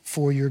laws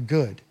for your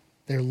good.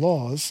 They're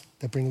laws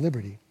that bring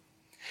liberty.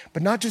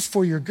 But not just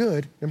for your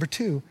good. Number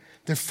two,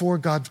 they're for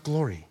God's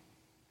glory.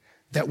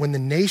 That when the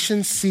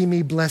nations see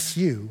me bless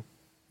you,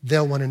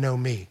 they'll want to know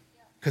me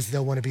because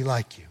they'll want to be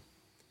like you.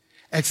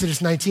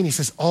 Exodus 19, he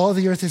says, all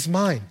the earth is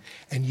mine,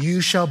 and you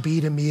shall be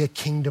to me a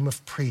kingdom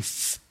of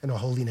priests and a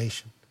holy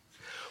nation.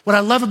 What I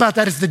love about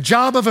that is the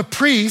job of a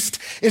priest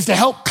is to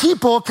help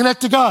people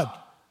connect to God.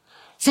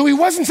 So he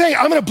wasn't saying,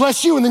 I'm going to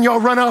bless you and then you all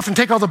run off and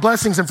take all the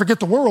blessings and forget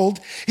the world.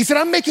 He said,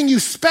 I'm making you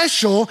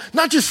special,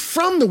 not just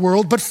from the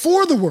world, but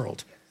for the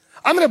world.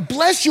 I'm going to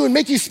bless you and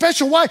make you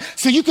special. Why?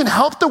 So you can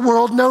help the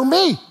world know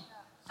me.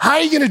 How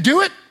are you going to do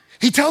it?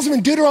 He tells him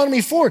in Deuteronomy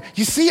 4,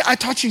 you see, I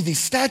taught you these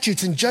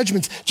statutes and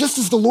judgments, just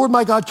as the Lord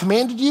my God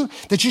commanded you,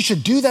 that you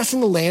should do this in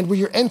the land where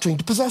you're entering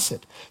to possess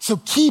it. So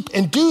keep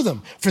and do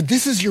them, for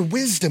this is your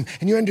wisdom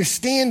and your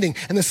understanding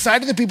and the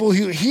sight of the people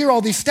who hear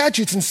all these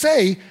statutes and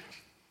say,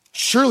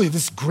 surely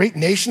this great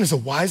nation is a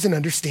wise and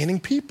understanding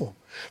people.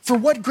 For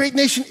what great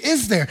nation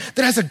is there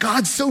that has a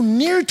God so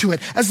near to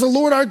it as the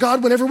Lord our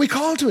God whenever we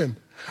call to him?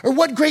 Or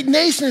what great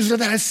nation is there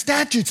that has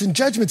statutes and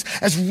judgments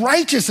as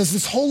righteous as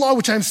this whole law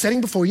which I'm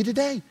setting before you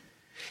today?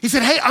 He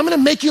said, hey, I'm going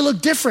to make you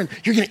look different.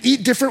 You're going to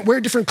eat different,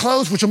 wear different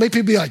clothes, which will make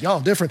people be like, y'all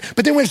different.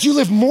 But then once you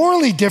live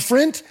morally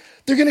different,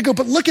 they're going to go,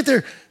 but look at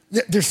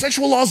their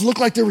sexual laws look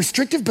like they're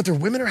restrictive, but their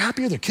women are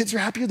happier, their kids are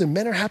happier, their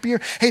men are happier.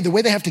 Hey, the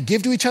way they have to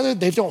give to each other,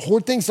 they don't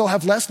hoard things, they'll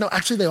have less. No,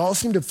 actually, they all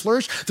seem to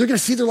flourish. They're going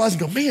to see their laws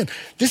and go, man,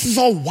 this is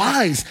all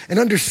wise and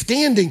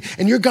understanding,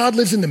 and your God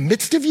lives in the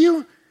midst of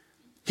you.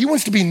 He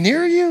wants to be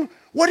near you.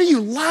 What are you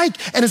like?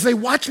 And as they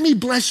watch me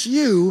bless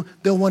you,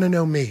 they'll want to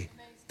know me,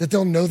 that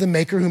they'll know the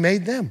maker who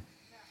made them.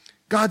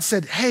 God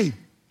said, hey,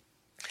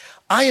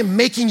 I am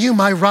making you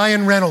my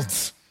Ryan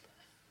Reynolds.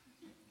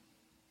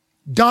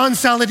 Don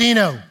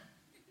Saladino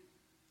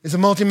is a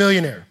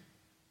multimillionaire.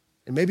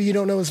 And maybe you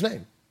don't know his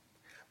name,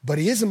 but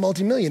he is a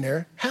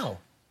multimillionaire. How?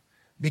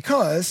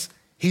 Because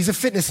he's a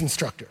fitness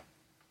instructor.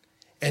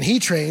 And he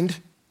trained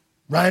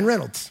Ryan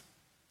Reynolds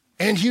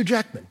and Hugh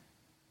Jackman.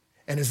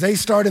 And as they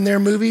starred in their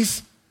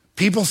movies,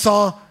 people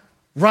saw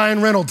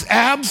Ryan Reynolds'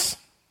 abs,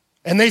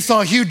 and they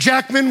saw Hugh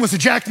Jackman was a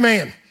jacked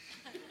man.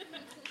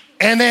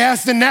 And they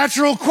asked the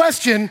natural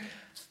question,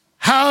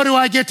 how do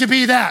I get to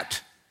be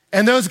that?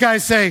 And those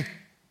guys say,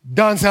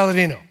 Don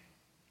Saladino.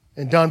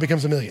 And Don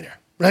becomes a millionaire,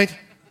 right?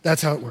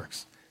 That's how it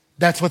works.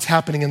 That's what's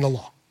happening in the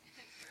law.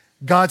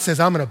 God says,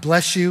 I'm going to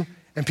bless you.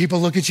 And people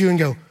look at you and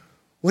go,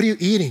 what are you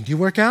eating? Do you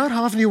work out?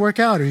 How often do you work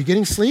out? Are you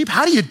getting sleep?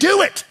 How do you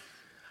do it?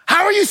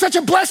 How are you such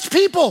a blessed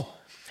people?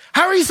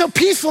 How are you so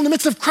peaceful in the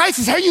midst of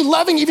crisis? How are you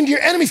loving even to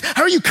your enemies?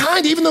 How are you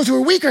kind to even those who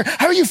are weaker?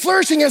 How are you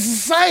flourishing as a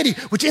society?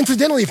 Which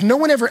incidentally, if no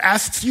one ever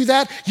asks you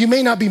that, you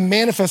may not be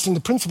manifesting the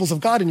principles of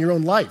God in your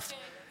own life.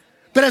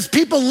 But as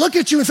people look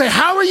at you and say,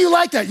 how are you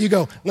like that? You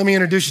go, let me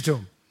introduce you to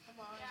him.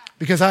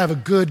 Because I have a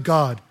good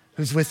God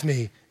who's with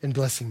me and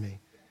blessing me.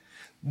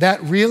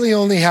 That really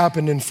only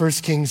happened in 1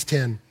 Kings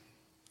 10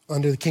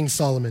 under King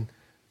Solomon.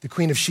 The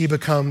Queen of Sheba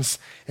comes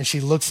and she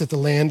looks at the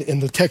land,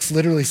 and the text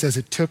literally says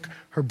it took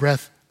her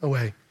breath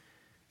away.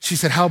 She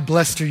said, how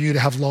blessed are you to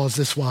have laws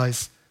this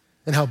wise,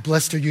 and how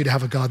blessed are you to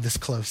have a God this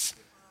close.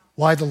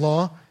 Why the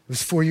law? It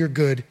was for your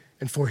good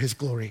and for his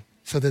glory,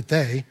 so that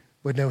they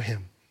would know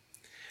him.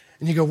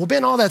 And you go, well,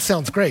 Ben, all that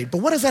sounds great, but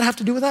what does that have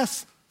to do with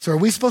us? So are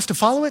we supposed to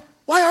follow it?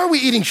 Why are we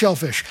eating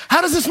shellfish?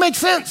 How does this make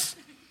sense?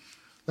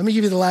 Let me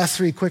give you the last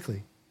three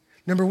quickly.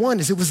 Number one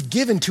is it was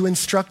given to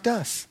instruct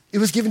us. It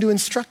was given to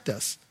instruct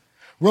us.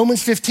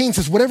 Romans 15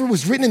 says, whatever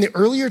was written in the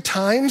earlier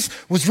times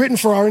was written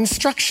for our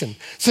instruction,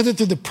 so that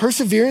through the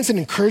perseverance and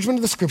encouragement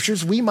of the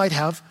scriptures, we might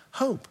have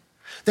hope.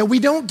 That we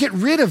don't get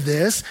rid of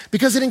this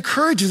because it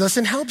encourages us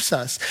and helps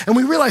us. And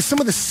we realize some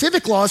of the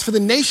civic laws for the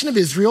nation of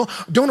Israel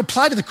don't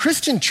apply to the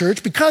Christian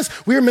church because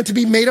we are meant to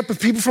be made up of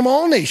people from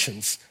all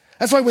nations.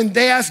 That's why when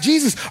they asked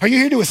Jesus, are you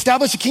here to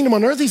establish a kingdom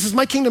on earth? He says,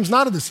 my kingdom's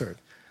not of this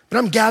earth, but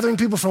I'm gathering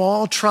people from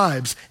all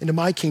tribes into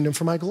my kingdom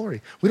for my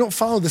glory. We don't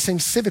follow the same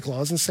civic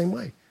laws in the same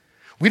way.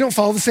 We don't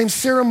follow the same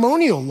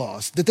ceremonial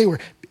laws, that they were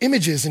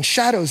images and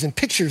shadows and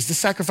pictures, the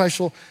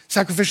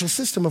sacrificial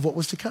system of what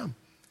was to come.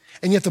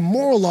 And yet the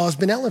moral law has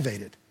been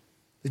elevated.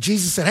 That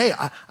Jesus said, hey,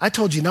 I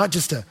told you not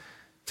just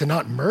to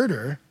not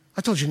murder,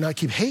 I told you to not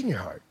keep hate in your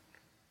heart.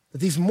 That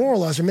these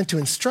moral laws are meant to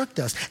instruct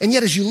us. And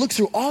yet as you look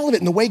through all of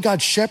it and the way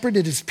God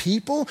shepherded his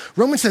people,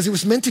 Romans says it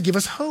was meant to give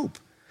us hope.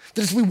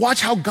 That as we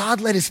watch how God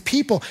led his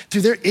people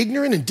through their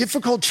ignorant and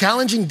difficult,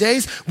 challenging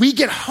days, we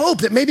get hope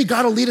that maybe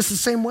God will lead us the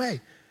same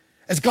way.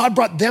 As God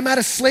brought them out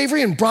of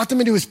slavery and brought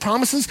them into his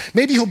promises,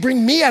 maybe he'll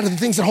bring me out of the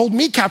things that hold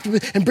me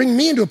captive and bring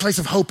me into a place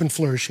of hope and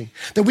flourishing.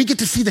 That we get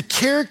to see the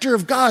character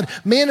of God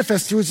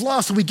manifest through his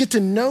law, so we get to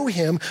know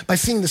him by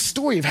seeing the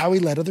story of how he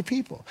led other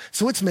people.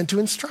 So it's meant to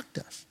instruct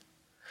us.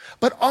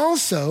 But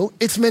also,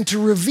 it's meant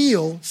to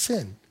reveal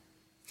sin.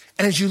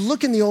 And as you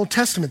look in the Old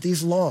Testament,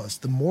 these laws,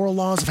 the moral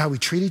laws of how we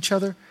treat each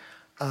other,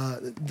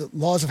 the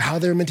laws of how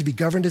they're meant to be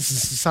governed as a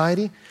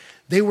society,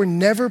 they were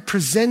never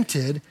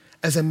presented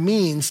as a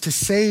means to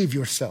save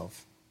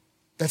yourself.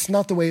 That's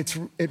not the way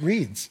it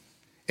reads.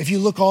 If you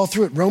look all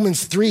through it,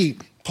 Romans 3,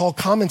 Paul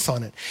comments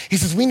on it. He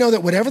says, we know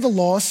that whatever the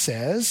law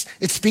says,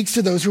 it speaks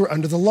to those who are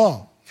under the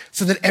law,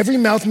 so that every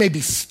mouth may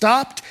be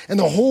stopped and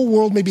the whole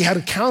world may be held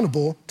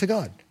accountable to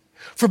God.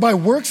 For by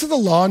works of the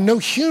law, no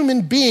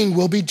human being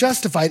will be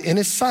justified in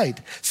his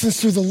sight, since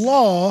through the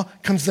law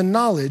comes the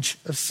knowledge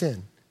of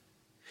sin.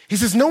 He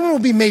says, no one will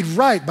be made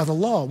right by the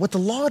law. What the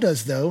law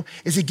does, though,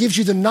 is it gives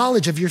you the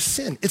knowledge of your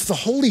sin. It's the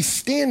holy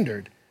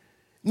standard.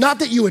 Not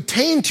that you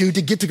attain to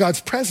get to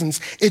God's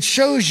presence. It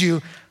shows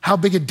you how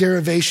big a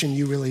derivation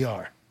you really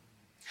are.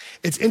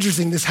 It's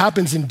interesting, this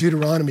happens in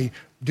Deuteronomy.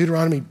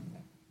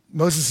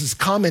 Moses is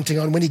commenting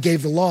on when he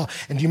gave the law.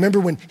 And do you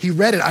remember when he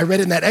read it? I read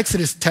it in that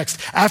Exodus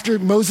text. After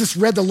Moses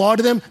read the law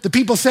to them, the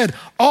people said,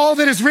 all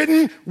that is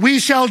written, we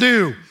shall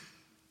do.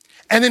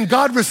 And then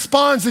God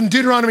responds in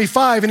Deuteronomy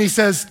 5 and he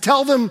says,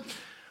 tell them,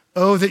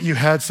 oh, that you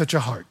had such a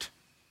heart.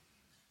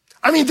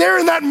 I mean, they're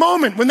in that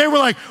moment when they were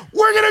like,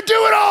 we're gonna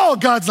do it all.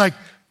 God's like,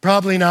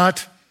 probably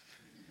not.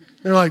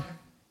 They're like,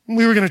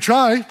 we were gonna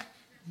try.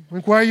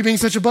 Like, why are you being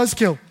such a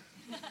buzzkill?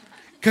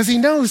 Because he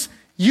knows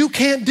you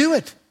can't do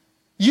it.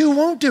 You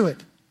won't do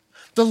it.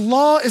 The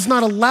law is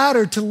not a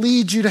ladder to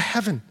lead you to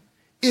heaven.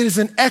 It is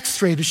an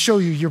x-ray to show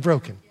you you're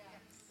broken.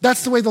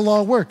 That's the way the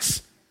law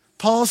works.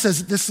 Paul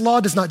says this law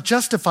does not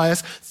justify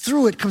us.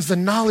 Through it comes the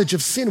knowledge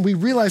of sin. We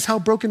realize how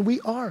broken we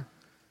are.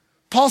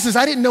 Paul says,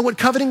 I didn't know what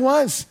coveting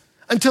was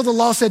until the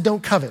law said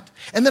don't covet.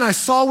 And then I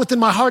saw within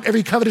my heart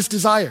every covetous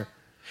desire.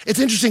 It's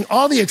interesting,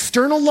 all the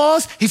external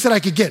laws, he said I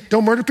could get.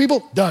 Don't murder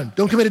people, done.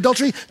 Don't commit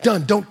adultery,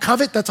 done. Don't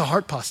covet, that's a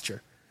heart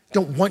posture.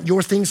 Don't want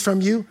your things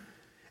from you.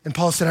 And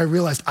Paul said, I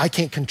realized I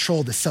can't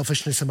control the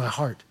selfishness in my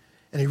heart.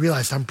 And he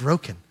realized I'm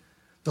broken.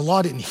 The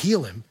law didn't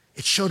heal him.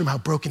 It showed him how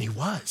broken he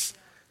was.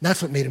 And that's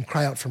what made him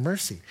cry out for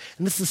mercy.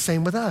 And this is the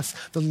same with us.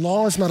 The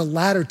law is not a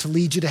ladder to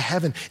lead you to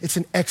heaven. It's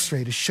an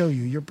x-ray to show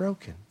you you're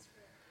broken.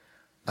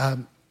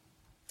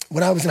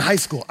 When I was in high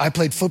school, I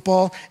played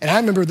football. And I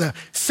remember the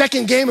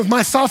second game of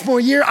my sophomore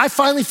year, I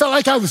finally felt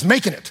like I was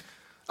making it.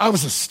 I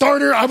was a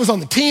starter. I was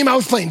on the team. I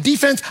was playing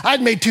defense.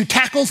 I'd made 2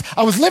 tackles.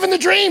 I was living the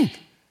dream.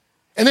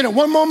 And then at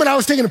one moment, I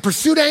was taking a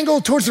pursuit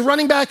angle towards the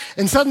running back,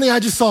 and suddenly I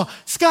just saw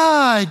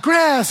sky,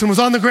 grass, and was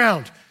on the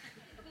ground.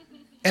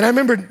 And I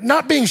remember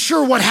not being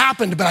sure what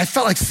happened, but I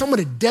felt like someone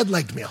had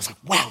dead-legged me. I was like,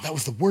 wow, that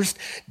was the worst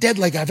dead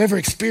leg I've ever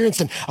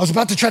experienced. And I was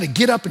about to try to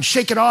get up and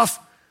shake it off,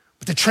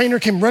 but the trainer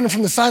came running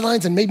from the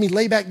sidelines and made me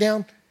lay back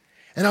down.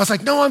 And I was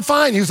like, no, I'm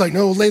fine. He was like,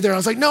 no, lay there. I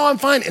was like, no, I'm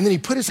fine. And then he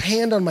put his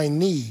hand on my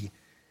knee,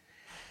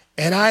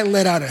 and I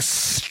let out a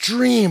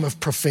stream of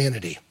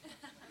profanity.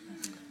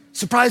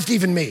 Surprised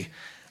even me.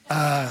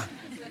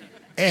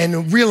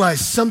 And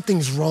realized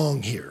something's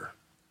wrong here.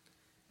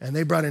 And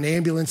they brought an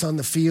ambulance on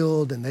the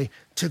field and they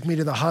took me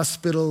to the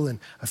hospital, and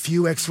a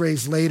few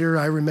x-rays later,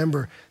 I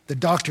remember the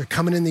doctor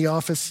coming in the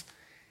office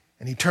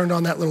and he turned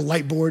on that little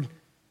light board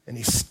and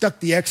he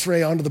stuck the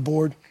x-ray onto the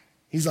board.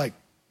 He's like,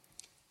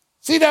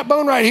 see that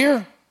bone right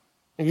here?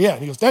 And yeah, and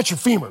he goes, that's your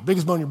femur,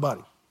 biggest bone in your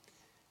body.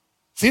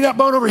 See that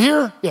bone over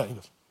here? Yeah, he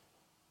goes,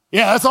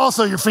 yeah, that's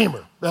also your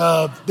femur.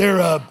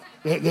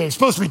 They're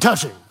supposed to be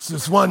touching. It's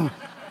just one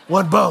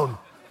bone.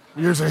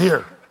 Yours are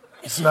here.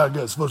 It's not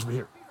good. It's supposed to be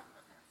here.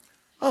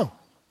 Oh.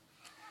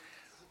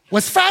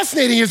 What's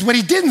fascinating is what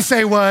he didn't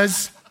say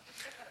was,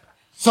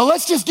 so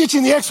let's just get you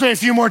in the x-ray a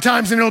few more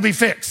times and it'll be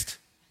fixed.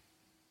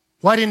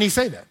 Why didn't he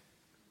say that?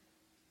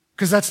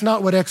 Because that's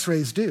not what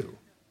x-rays do.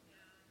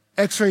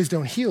 X-rays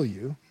don't heal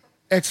you.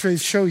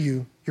 X-rays show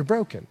you you're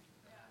broken.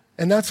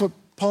 And that's what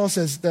Paul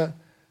says the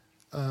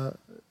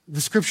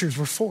scriptures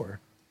were for.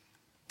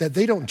 That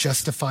they don't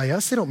justify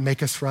us, they don't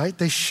make us right,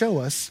 they show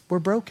us we're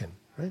broken,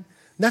 right? And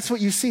that's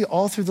what you see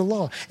all through the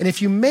law. And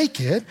if you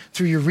make it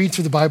through your Read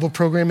Through the Bible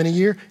program in a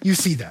year, you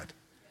see that.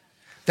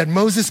 That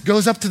Moses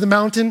goes up to the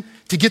mountain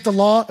to get the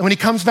law, and when he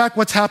comes back,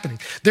 what's happening?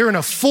 They're in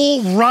a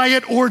full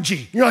riot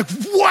orgy. You're like,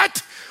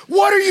 what?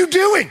 What are you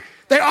doing?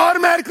 They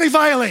automatically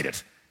violate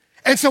it.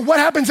 And so what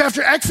happens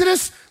after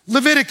Exodus?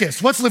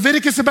 Leviticus. What's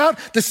Leviticus about?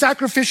 The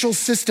sacrificial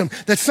system,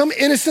 that some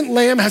innocent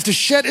lamb has to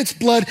shed its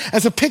blood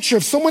as a picture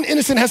of someone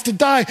innocent has to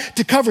die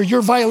to cover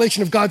your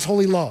violation of God's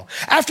holy law.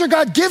 After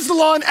God gives the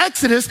law in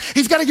Exodus,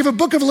 he's got to give a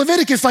book of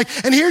Leviticus like,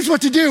 and here's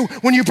what to do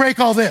when you break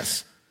all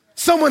this.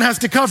 Someone has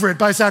to cover it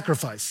by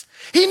sacrifice.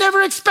 He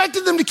never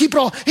expected them to keep it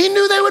all. He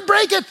knew they would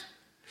break it.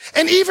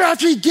 And even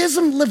after he gives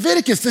them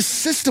Leviticus, this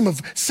system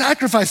of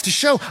sacrifice to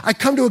show, I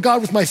come to a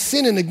God with my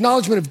sin and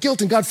acknowledgement of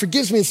guilt, and God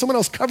forgives me, and someone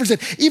else covers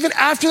it. Even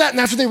after that,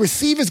 and after they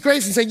receive his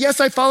grace and say, yes,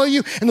 I follow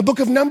you, in the book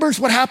of Numbers,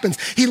 what happens?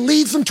 He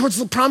leads them towards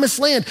the promised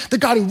land. The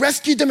God who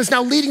rescued them is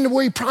now leading them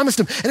where he promised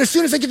them. And as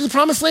soon as they get to the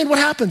promised land, what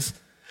happens?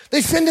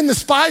 They send in the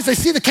spies, they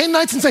see the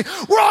Canaanites and say,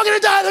 we're all gonna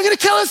die, they're gonna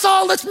kill us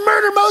all, let's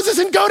murder Moses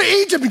and go to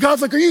Egypt. And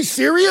God's like, are you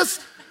serious?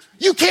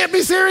 You can't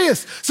be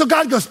serious. So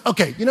God goes,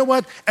 okay, you know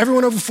what?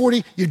 Everyone over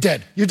 40, you're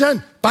dead. You're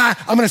done. Bye.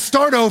 I'm going to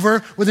start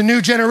over with a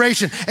new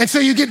generation. And so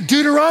you get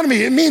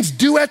Deuteronomy. It means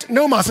duet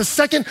nomos, a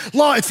second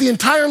law. It's the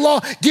entire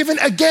law given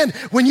again.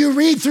 When you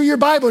read through your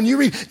Bible and you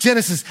read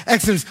Genesis,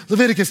 Exodus,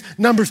 Leviticus,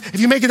 Numbers, if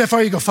you make it that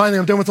far, you go, finally,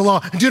 I'm done with the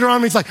law. And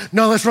Deuteronomy's like,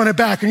 no, let's run it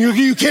back. And you're, are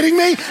you kidding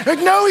me? Like,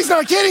 no, he's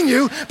not kidding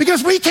you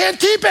because we can't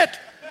keep it.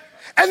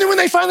 And then when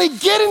they finally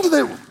get into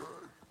the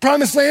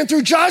promised land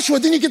through Joshua,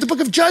 then you get the book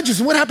of Judges.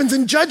 And what happens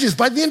in Judges?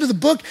 By the end of the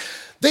book,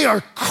 they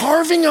are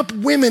carving up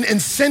women and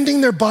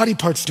sending their body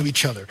parts to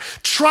each other.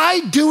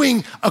 Try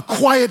doing a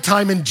quiet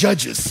time in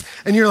Judges.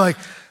 And you're like,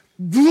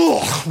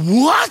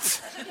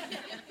 what?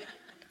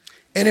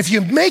 And if you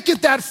make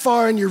it that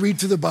far and you read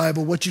through the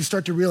Bible, what you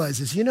start to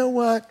realize is, you know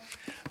what?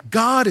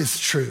 God is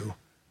true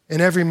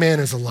and every man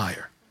is a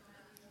liar.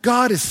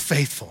 God is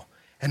faithful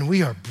and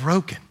we are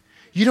broken.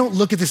 You don't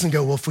look at this and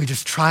go, well, if we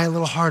just try a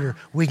little harder,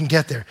 we can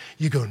get there.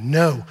 You go,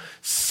 no,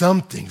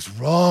 something's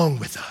wrong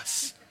with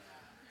us.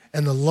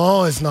 And the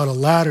law is not a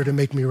ladder to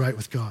make me right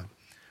with God.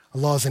 A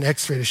law is an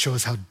x-ray to show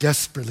us how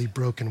desperately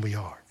broken we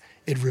are.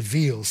 It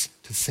reveals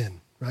to sin,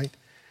 right?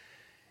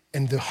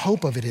 And the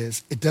hope of it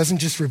is, it doesn't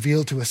just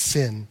reveal to us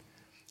sin.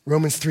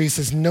 Romans 3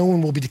 says, no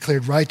one will be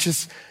declared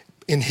righteous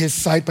in his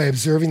sight by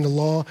observing the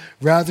law.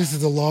 Rather, through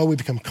the law, we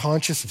become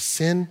conscious of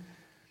sin.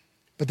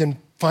 But then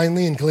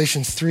finally, in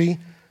Galatians 3,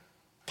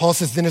 Paul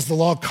says, then is the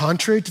law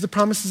contrary to the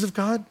promises of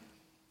God?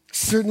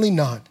 Certainly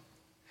not.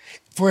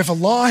 For if a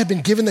law had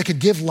been given that could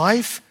give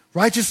life,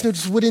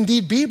 righteousness would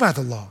indeed be by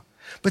the law.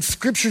 But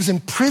Scripture's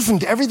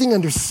imprisoned everything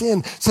under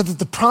sin so that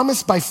the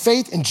promise by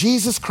faith in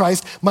Jesus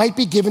Christ might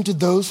be given to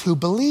those who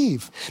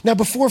believe. Now,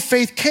 before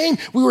faith came,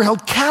 we were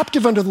held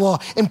captive under the law,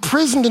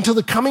 imprisoned until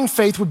the coming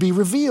faith would be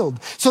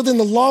revealed. So then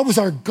the law was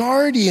our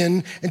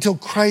guardian until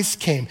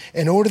Christ came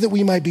in order that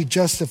we might be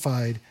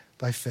justified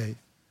by faith.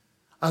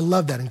 I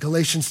love that. In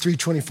Galatians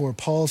 3:24,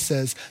 Paul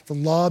says, the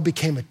law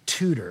became a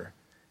tutor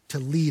to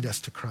lead us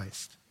to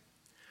Christ.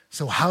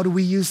 So how do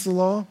we use the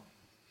law?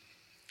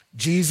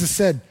 Jesus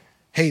said,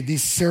 hey,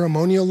 these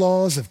ceremonial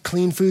laws of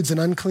clean foods and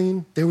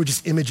unclean, they were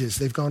just images.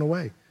 They've gone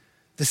away.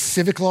 The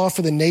civic law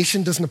for the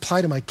nation doesn't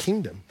apply to my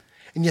kingdom.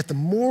 And yet the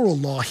moral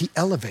law, he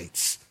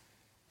elevates.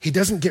 He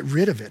doesn't get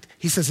rid of it.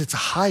 He says it's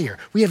higher.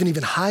 We have an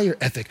even higher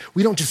ethic.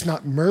 We don't just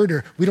not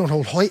murder. We don't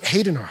hold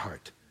hate in our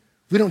heart.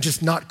 We don't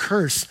just not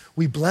curse.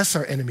 We bless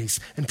our enemies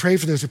and pray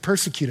for those who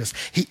persecute us.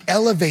 He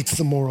elevates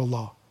the moral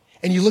law.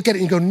 And you look at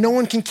it and you go, no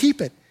one can keep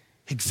it.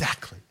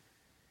 Exactly.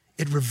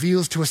 It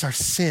reveals to us our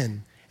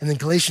sin. And then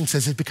Galatians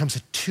says it becomes a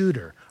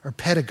tutor or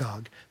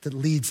pedagogue that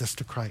leads us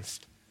to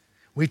Christ.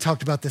 We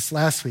talked about this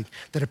last week,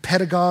 that a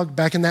pedagogue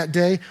back in that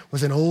day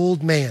was an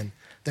old man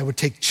that would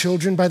take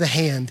children by the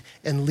hand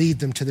and lead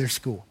them to their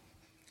school.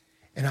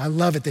 And I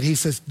love it that he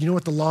says, you know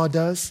what the law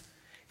does?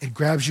 It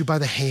grabs you by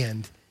the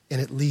hand and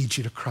it leads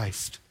you to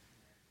Christ.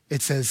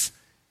 It says,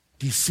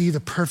 do you see the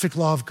perfect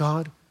law of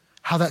God?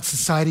 How that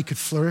society could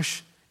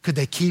flourish? Could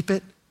they keep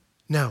it?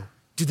 No.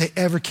 Did they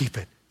ever keep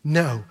it?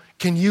 No.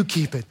 Can you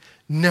keep it?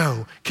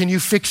 No. Can you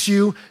fix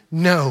you?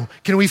 No.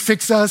 Can we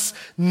fix us?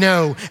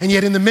 No. And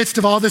yet in the midst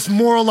of all this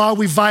moral law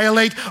we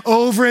violate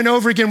over and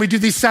over again, we do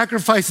these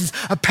sacrifices.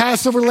 A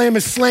Passover lamb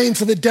is slain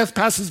so that death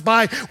passes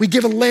by. We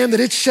give a lamb that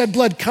its shed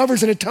blood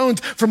covers and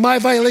atones for my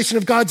violation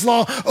of God's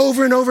law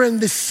over and over.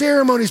 And the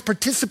ceremonies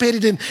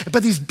participated in,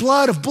 but these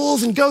blood of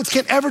bulls and goats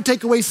can't ever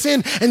take away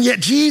sin. And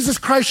yet Jesus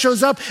Christ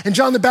shows up and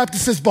John the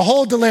Baptist says,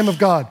 behold the Lamb of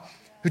God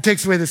who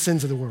takes away the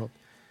sins of the world.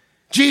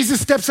 Jesus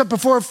steps up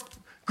before a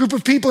group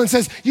of people and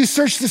says, you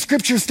search the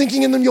scriptures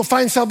thinking in them you'll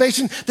find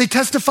salvation. They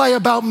testify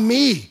about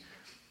me.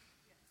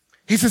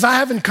 He says, I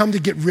haven't come to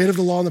get rid of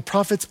the law and the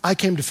prophets. I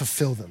came to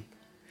fulfill them.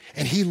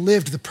 And he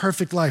lived the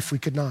perfect life we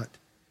could not.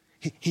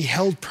 He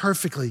held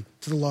perfectly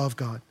to the law of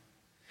God.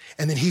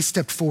 And then he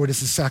stepped forward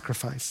as a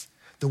sacrifice.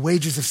 The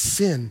wages of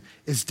sin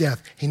is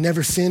death. He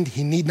never sinned.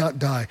 He need not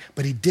die,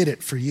 but he did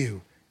it for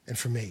you and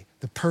for me.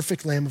 The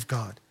perfect Lamb of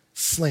God,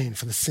 slain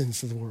for the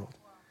sins of the world.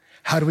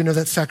 How do we know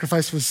that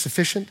sacrifice was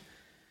sufficient?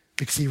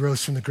 Because he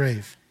rose from the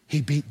grave.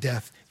 He beat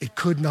death. It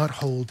could not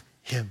hold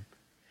him.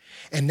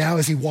 And now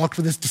as he walked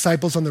with his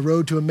disciples on the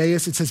road to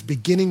Emmaus, it says,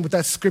 beginning with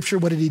that scripture,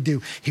 what did he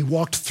do? He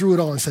walked through it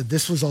all and said,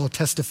 this was all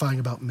testifying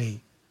about me.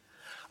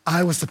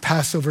 I was the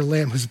Passover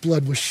lamb whose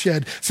blood was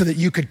shed so that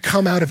you could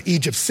come out of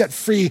Egypt, set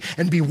free,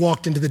 and be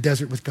walked into the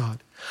desert with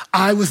God.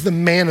 I was the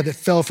manna that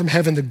fell from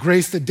heaven, the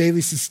grace that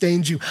daily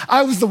sustains you.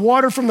 I was the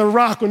water from the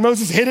rock. When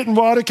Moses hit it and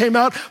water came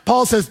out,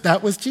 Paul says,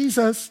 that was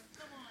Jesus.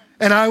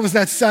 And I was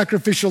that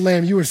sacrificial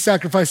lamb. You were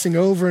sacrificing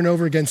over and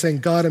over again, saying,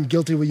 God, I'm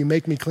guilty. Will you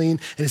make me clean?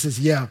 And he says,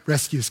 yeah,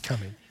 rescue is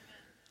coming.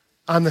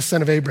 I'm the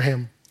son of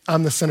Abraham.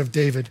 I'm the son of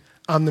David.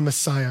 I'm the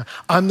Messiah.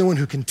 I'm the one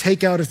who can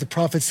take out, as the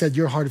prophet said,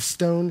 your heart of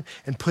stone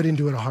and put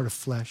into it a heart of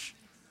flesh.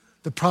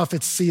 The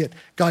prophets see it.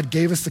 God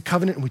gave us the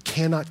covenant and we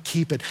cannot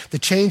keep it. The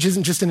change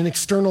isn't just in an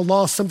external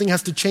law. Something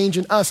has to change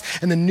in us.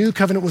 And the new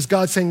covenant was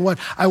God saying what?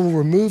 I will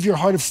remove your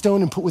heart of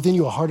stone and put within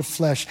you a heart of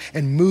flesh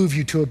and move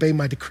you to obey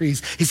my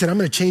decrees. He said, I'm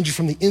going to change you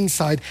from the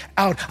inside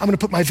out. I'm going to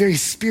put my very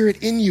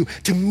spirit in you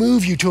to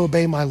move you to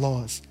obey my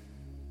laws.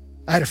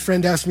 I had a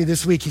friend ask me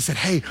this week, he said,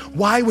 hey,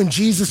 why when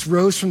Jesus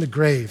rose from the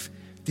grave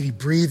did he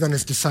breathe on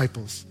his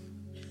disciples?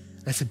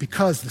 And I said,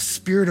 because the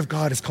Spirit of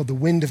God is called the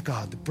wind of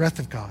God, the breath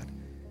of God.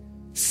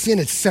 Sin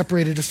had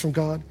separated us from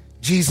God.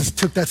 Jesus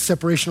took that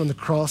separation on the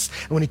cross.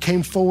 And when he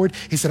came forward,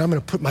 he said, I'm going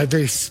to put my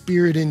very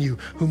spirit in you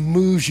who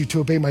moves you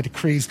to obey my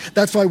decrees.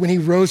 That's why when he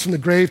rose from the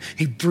grave,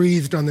 he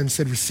breathed on them and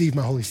said, receive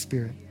my Holy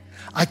Spirit.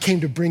 I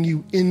came to bring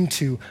you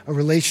into a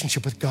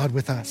relationship with God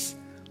with us.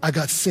 I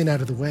got sin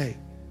out of the way.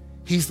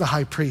 He's the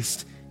high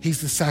priest.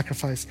 He's the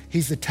sacrifice.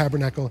 He's the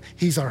tabernacle.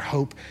 He's our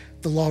hope.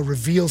 The law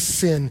reveals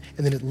sin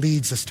and then it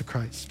leads us to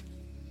Christ.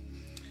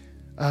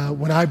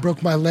 When I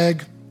broke my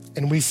leg,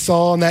 and we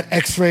saw on that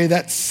x-ray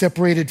that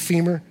separated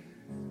femur,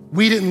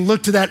 we didn't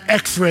look to that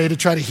x-ray to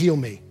try to heal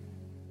me.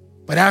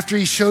 But after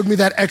he showed me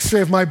that x-ray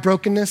of my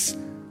brokenness,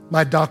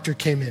 my doctor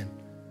came in.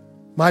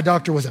 My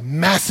doctor was a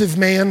massive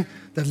man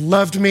that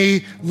loved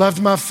me, loved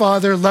my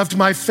father, loved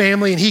my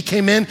family, and he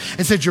came in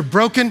and said, you're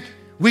broken,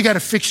 we gotta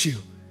fix you.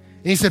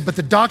 And he said, but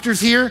the doctors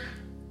here,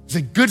 he's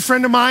a good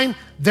friend of mine,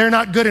 they're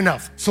not good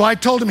enough. So I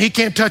told him he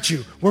can't touch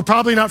you. We're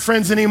probably not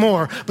friends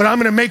anymore, but I'm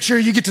gonna make sure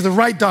you get to the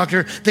right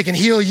doctor that can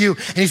heal you.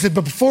 And he said,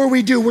 but before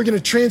we do, we're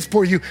gonna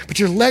transport you, but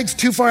your leg's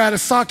too far out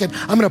of socket.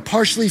 I'm gonna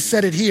partially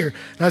set it here.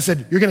 And I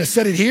said, you're gonna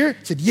set it here?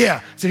 He said,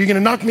 yeah. I said, you're gonna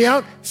knock me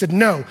out? He said,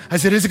 no. I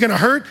said, is it gonna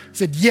hurt? He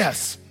said,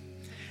 yes.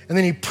 And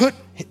then he put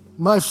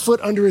my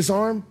foot under his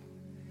arm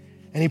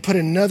and he put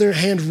another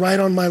hand right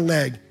on my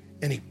leg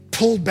and he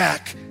pulled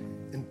back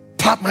and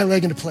popped my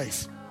leg into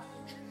place.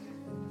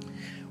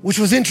 Which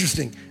was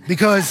interesting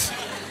because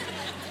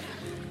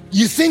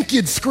you think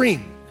you'd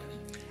scream,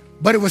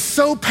 but it was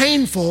so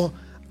painful,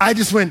 I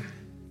just went,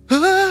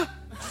 ah,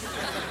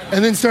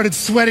 and then started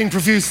sweating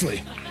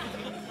profusely.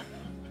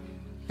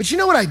 But you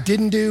know what I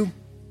didn't do?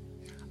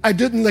 I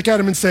didn't look at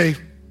him and say,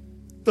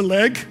 the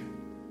leg?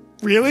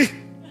 Really?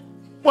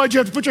 Why'd you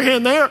have to put your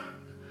hand there?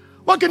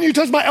 Why couldn't you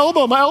touch my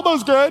elbow? My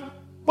elbow's good.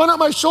 Why not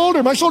my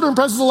shoulder? My shoulder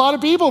impresses a lot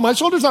of people. My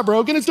shoulder's not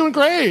broken, it's doing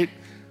great.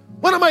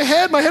 Why not my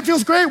head? My head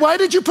feels great. Why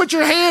did you put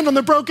your hand on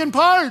the broken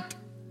part?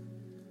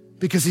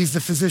 Because he's the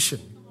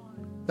physician.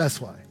 That's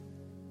why.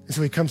 And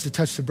so he comes to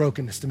touch the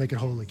brokenness to make it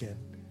whole again.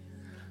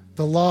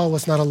 The law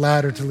was not a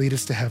ladder to lead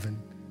us to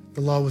heaven.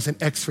 The law was an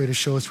x-ray to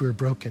show us we were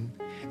broken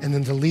and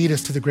then to lead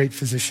us to the great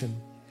physician.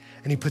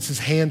 And he puts his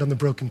hand on the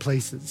broken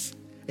places.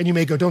 And you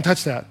may go, don't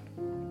touch that.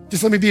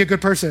 Just let me be a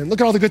good person. Look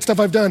at all the good stuff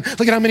I've done.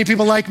 Look at how many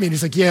people like me. And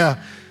he's like, yeah,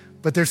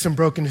 but there's some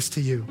brokenness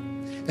to you.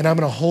 And I'm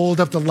gonna hold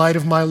up the light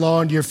of my law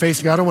into your face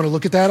and go, I don't wanna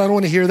look at that. I don't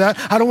wanna hear that.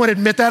 I don't wanna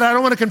admit that. I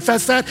don't wanna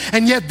confess that.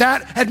 And yet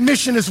that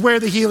admission is where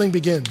the healing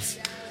begins.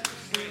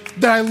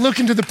 That I look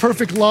into the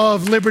perfect law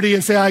of liberty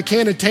and say, I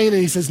can't attain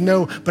it. He says,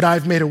 no, but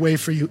I've made a way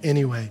for you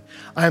anyway.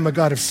 I am a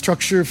God of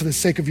structure for the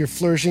sake of your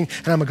flourishing,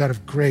 and I'm a God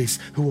of grace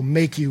who will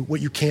make you what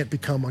you can't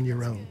become on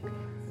your own.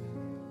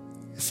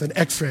 It's an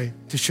x-ray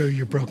to show you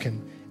you're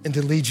broken and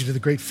to lead you to the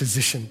great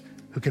physician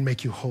who can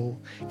make you whole,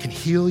 can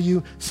heal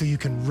you so you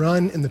can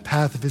run in the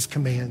path of his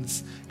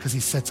commands because he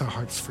sets our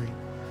hearts free.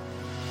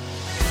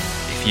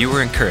 If you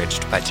were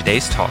encouraged by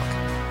today's talk,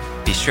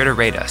 be sure to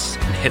rate us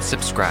and hit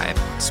subscribe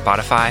on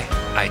Spotify,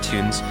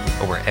 iTunes,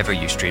 or wherever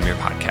you stream your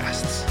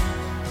podcasts.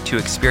 To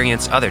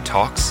experience other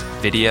talks,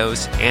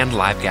 videos, and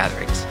live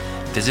gatherings,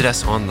 visit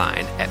us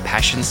online at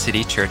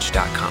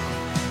PassionCityChurch.com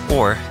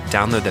or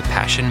download the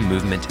Passion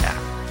Movement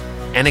app.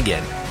 And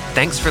again,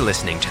 thanks for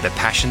listening to the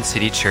Passion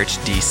City Church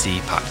DC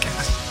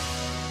podcast.